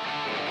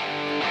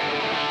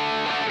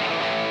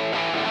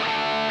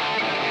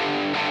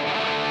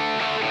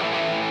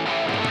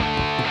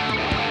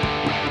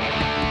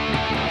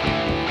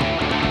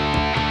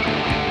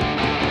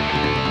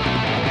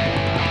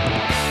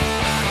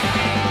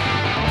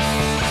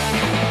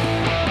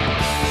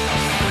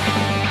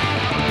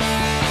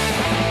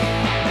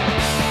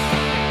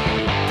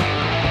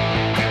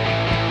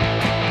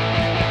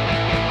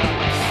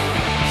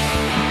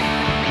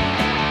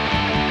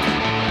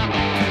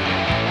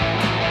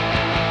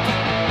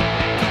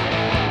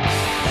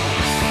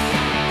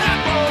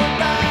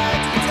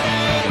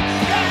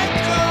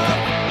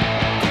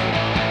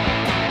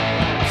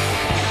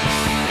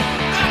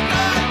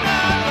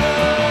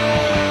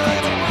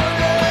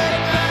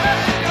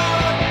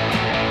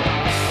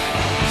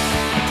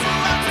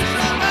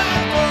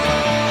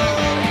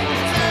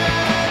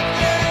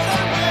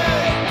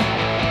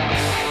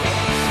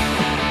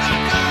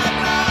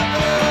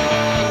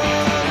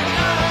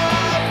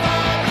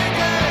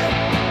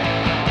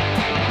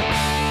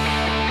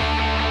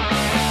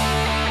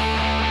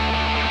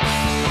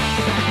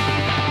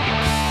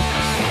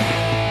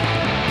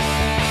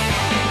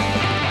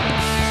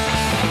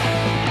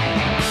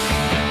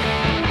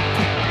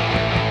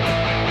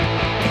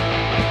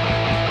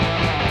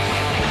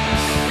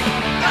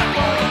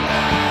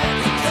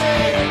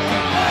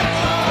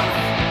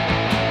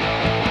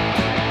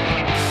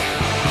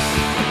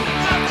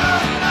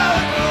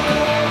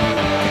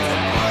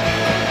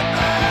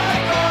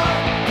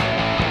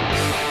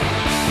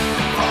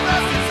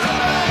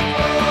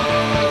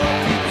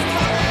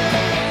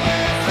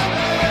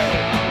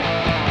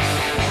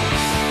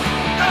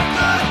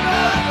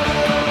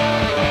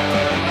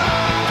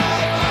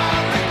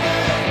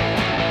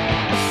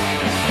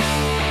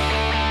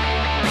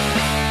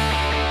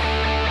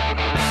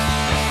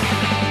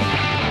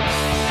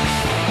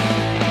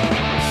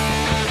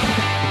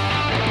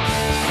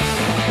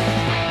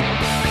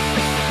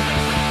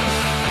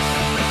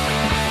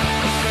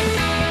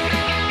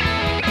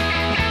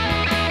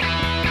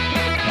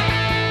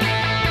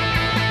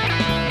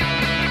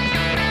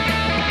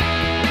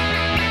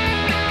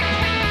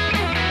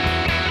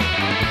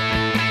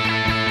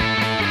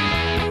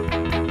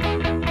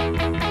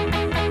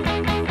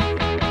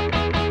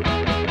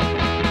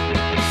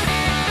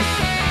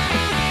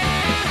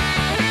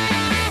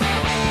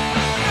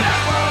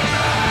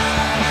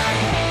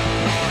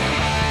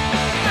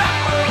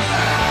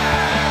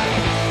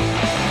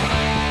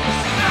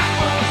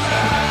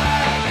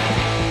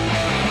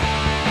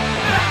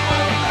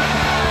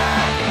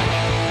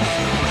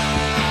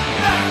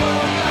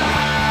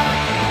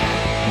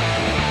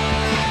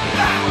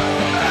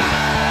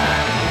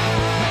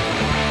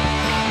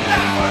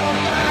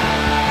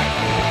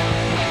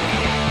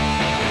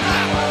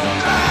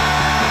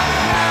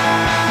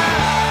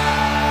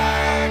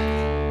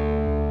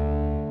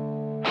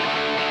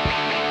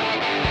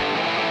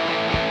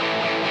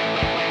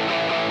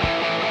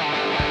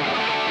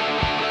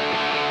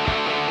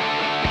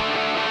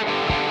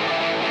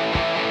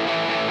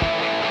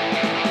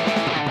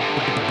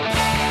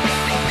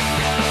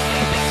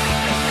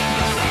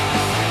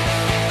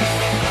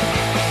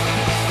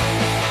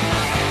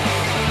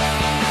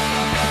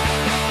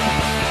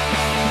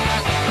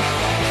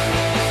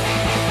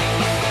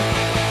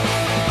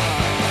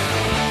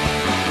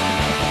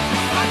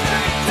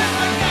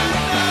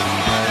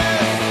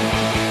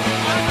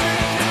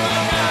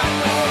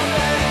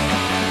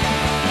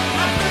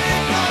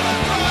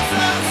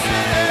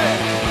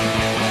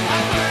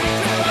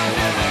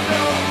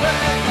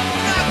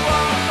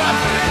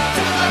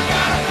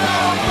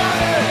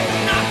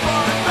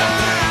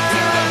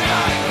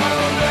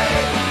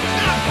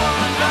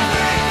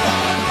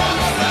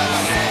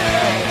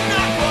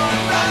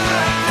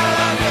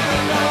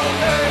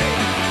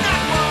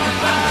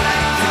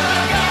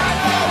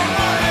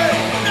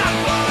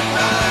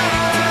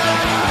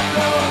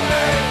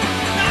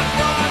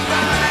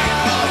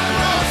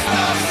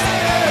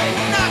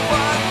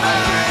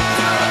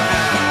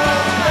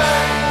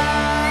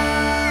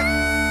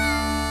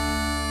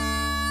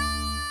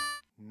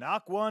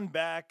 fun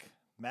back.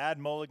 Mad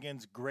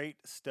Mulligan's great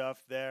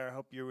stuff there. I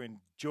hope you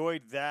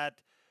enjoyed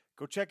that.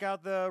 Go check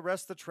out the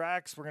rest of the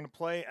tracks. We're going to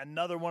play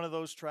another one of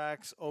those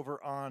tracks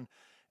over on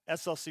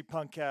SLC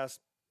Punkcast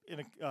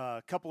in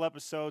a couple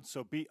episodes,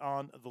 so be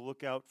on the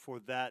lookout for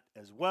that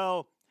as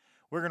well.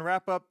 We're going to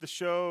wrap up the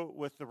show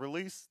with the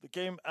release that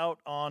came out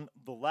on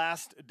the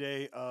last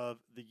day of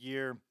the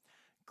year.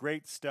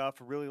 Great stuff.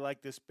 I really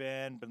like this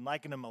band. Been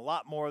liking them a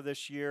lot more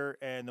this year,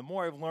 and the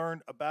more I've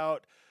learned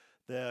about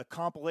the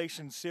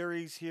compilation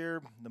series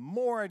here, the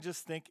more I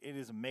just think it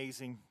is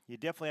amazing. You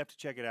definitely have to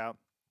check it out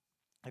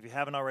if you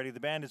haven't already. The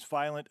band is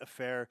Violent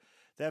Affair.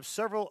 They have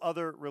several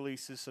other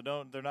releases, so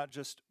they're not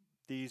just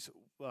these,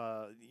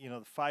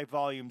 the 5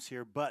 volumes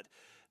here, but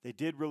they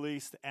did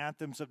release the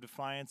Anthems of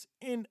Defiance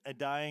in a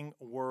Dying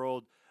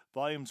World,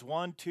 volumes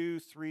 1, 2,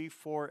 3,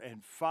 4,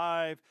 and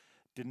 5.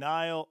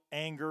 Denial,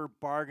 Anger,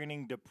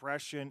 Bargaining,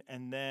 Depression,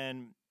 and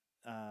then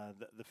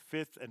the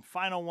 5th and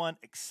final one,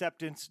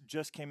 Acceptance,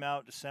 just came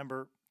out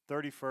December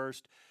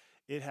 31st.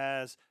 It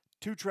has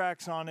 2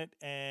 tracks on it,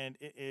 and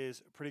it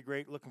is pretty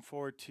great. Looking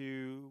forward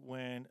to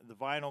when the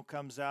vinyl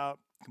comes out.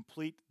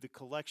 Complete the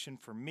collection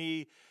for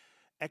me.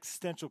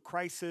 Existential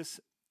Crisis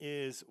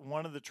is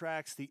one of the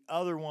tracks. The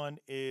other one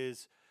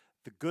is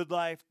The Good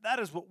Life. That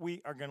is what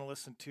we are going to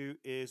listen to,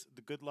 is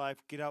The Good Life.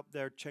 Get out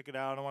there, check it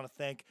out. I want to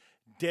thank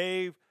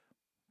Dave.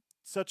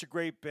 Such a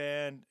great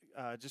band.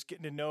 Just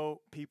getting to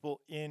know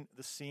people in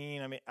the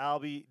scene. I mean,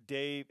 Albie,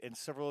 Dave, and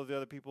several of the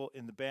other people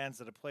in the bands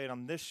that have played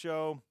on this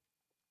show,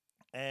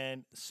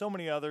 and so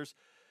many others.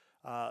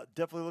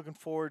 Definitely looking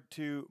forward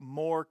to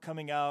more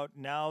coming out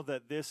now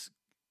that this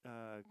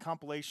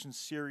compilation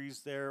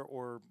series there,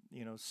 or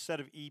set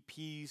of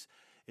EPs,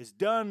 is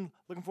done.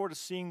 Looking forward to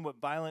seeing what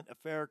Violent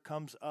Affair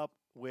comes up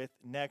with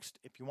next.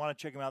 If you want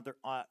to check them out, they're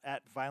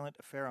at Violent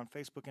Affair on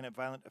Facebook and at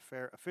Violent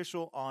Affair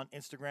Official on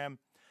Instagram.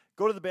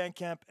 Go to the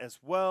Bandcamp as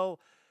well.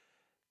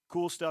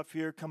 Cool stuff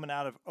here coming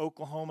out of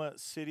Oklahoma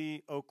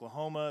City,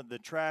 Oklahoma. The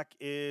track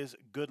is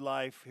Good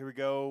Life. Here we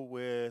go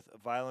with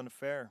Violent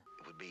Affair.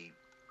 It would be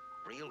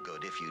real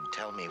good if you'd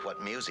tell me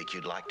what music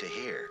you'd like to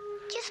hear.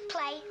 Just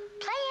play.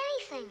 Play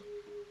anything.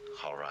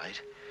 All right.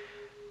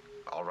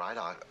 All right,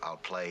 I'll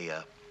play,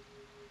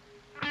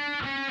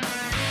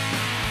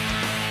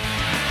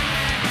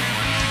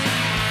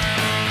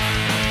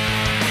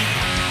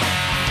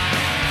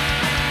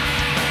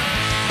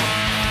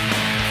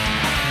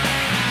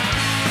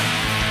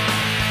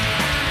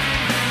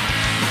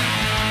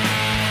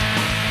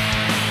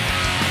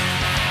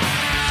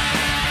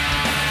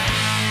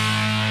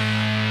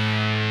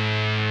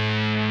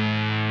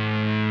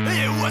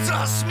 It was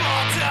a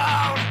small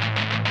town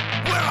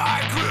where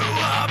I grew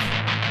up,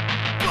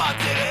 but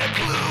then it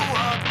blew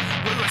up.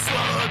 We were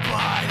swallowed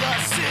by the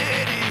city.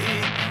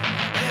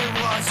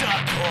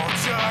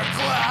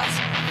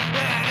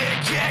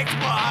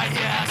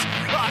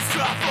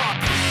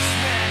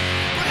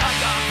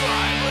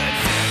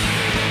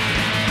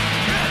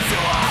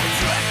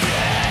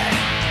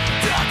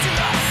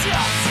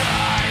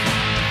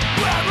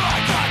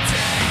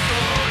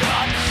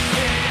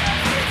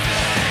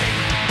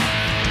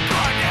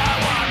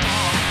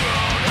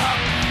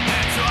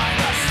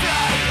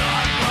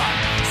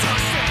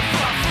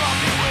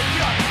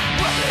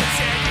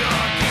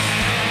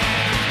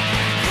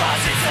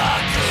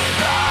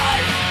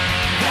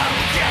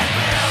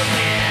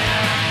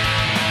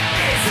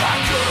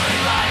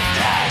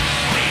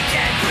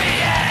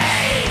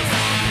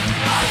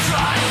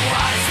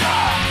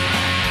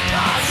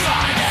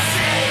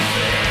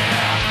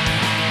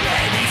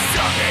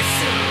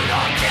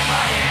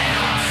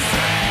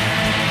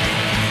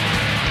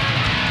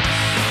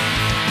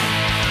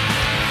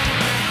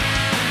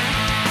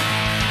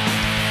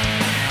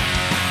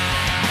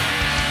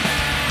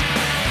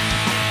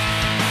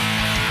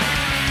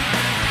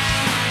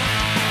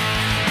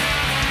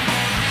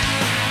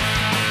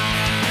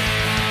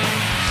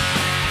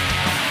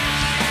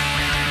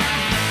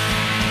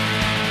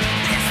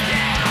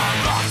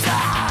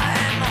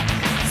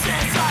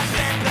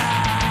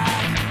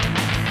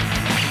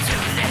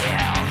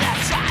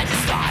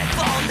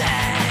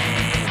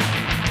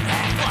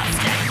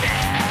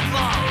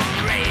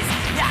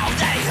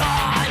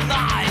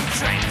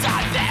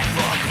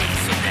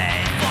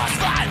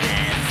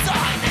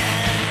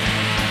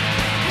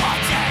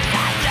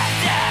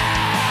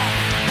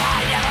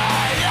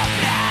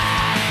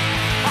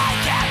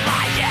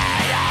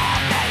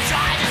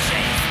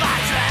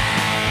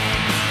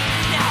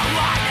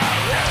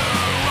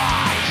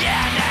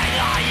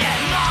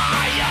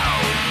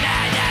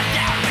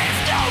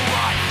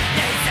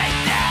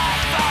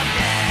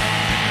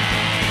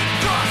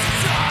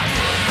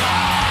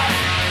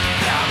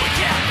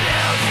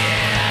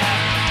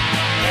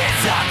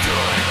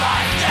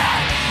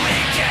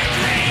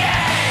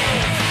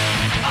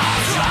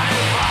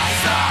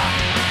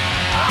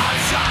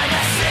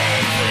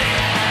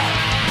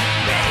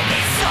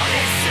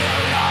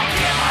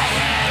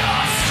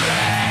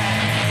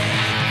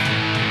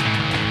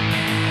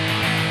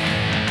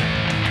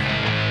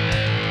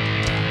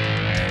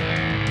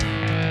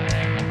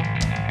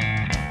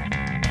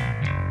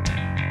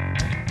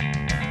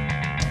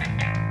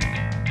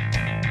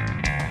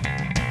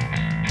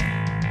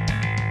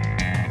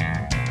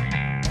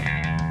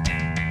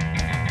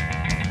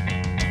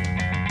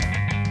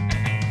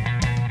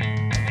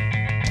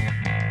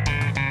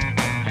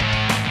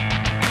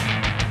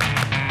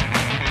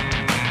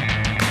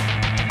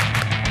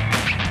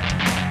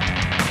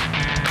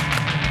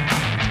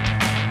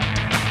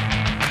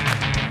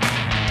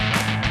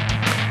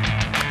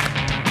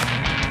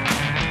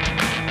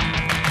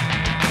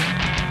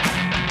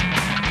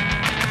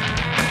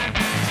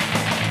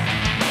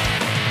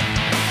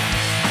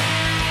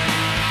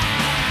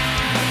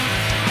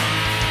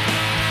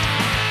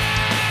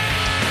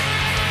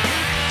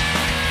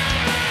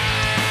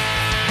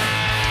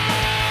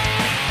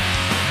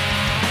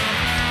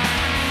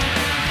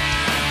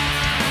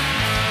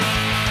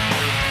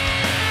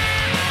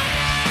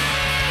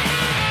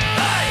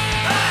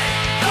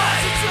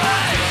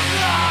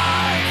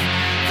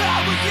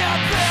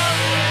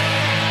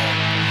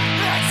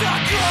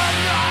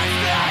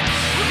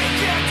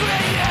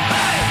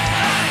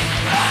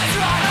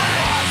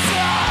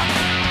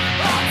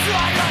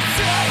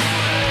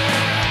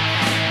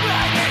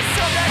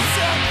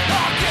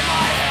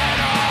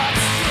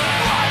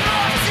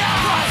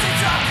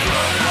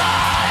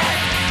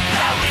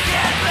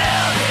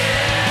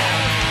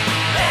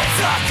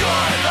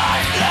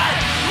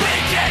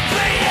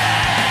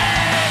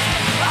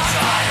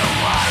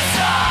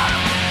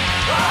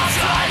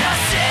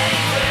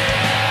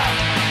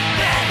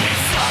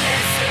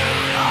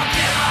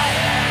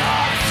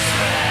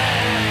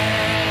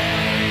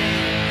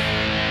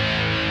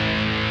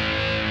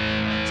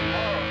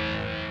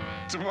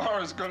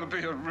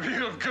 gonna be a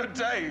real good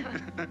day.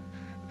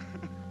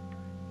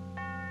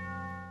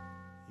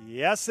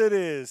 Yes, it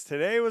is.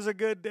 Today was a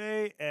good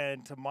day,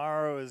 and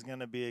tomorrow is going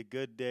to be a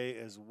good day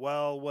as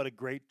well. What a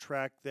great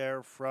track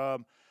there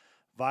from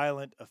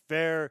Violent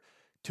Affair.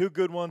 Two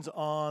good ones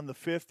on the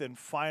fifth and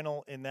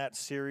final in that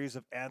series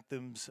of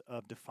Anthems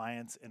of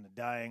Defiance in a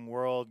Dying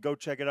World. Go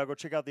check it out. Go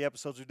check out the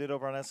episodes we did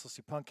over on SLC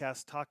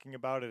Punkcast talking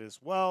about it as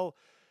well.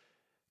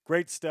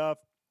 Great stuff.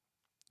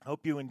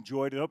 Hope you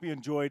enjoyed it. Hope you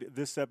enjoyed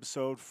this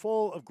episode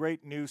full of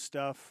great new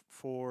stuff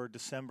for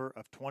December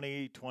of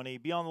 2020.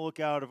 Be on the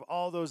lookout of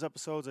all those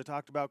episodes I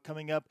talked about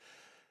coming up.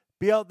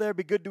 Be out there,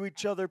 be good to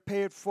each other,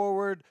 pay it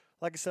forward.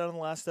 Like I said on the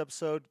last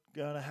episode,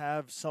 going to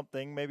have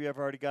something. Maybe I've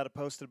already got it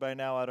posted by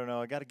now. I don't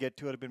know. I got to get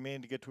to it. I've been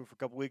meaning to get to it for a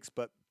couple weeks,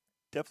 but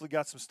definitely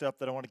got some stuff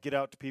that I want to get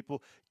out to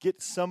people.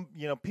 Get some,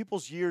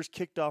 people's years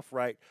kicked off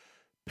right.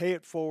 Pay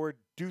it forward.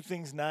 Do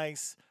things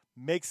nice.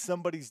 Make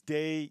somebody's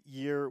day,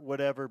 year,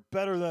 whatever,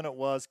 better than it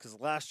was, because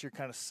last year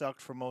kind of sucked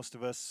for most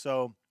of us.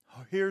 So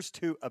here's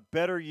to a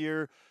better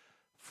year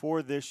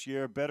for this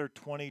year, better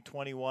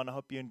 2021. I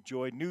hope you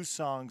enjoyed New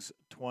Songs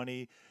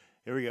 20.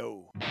 Here we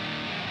go.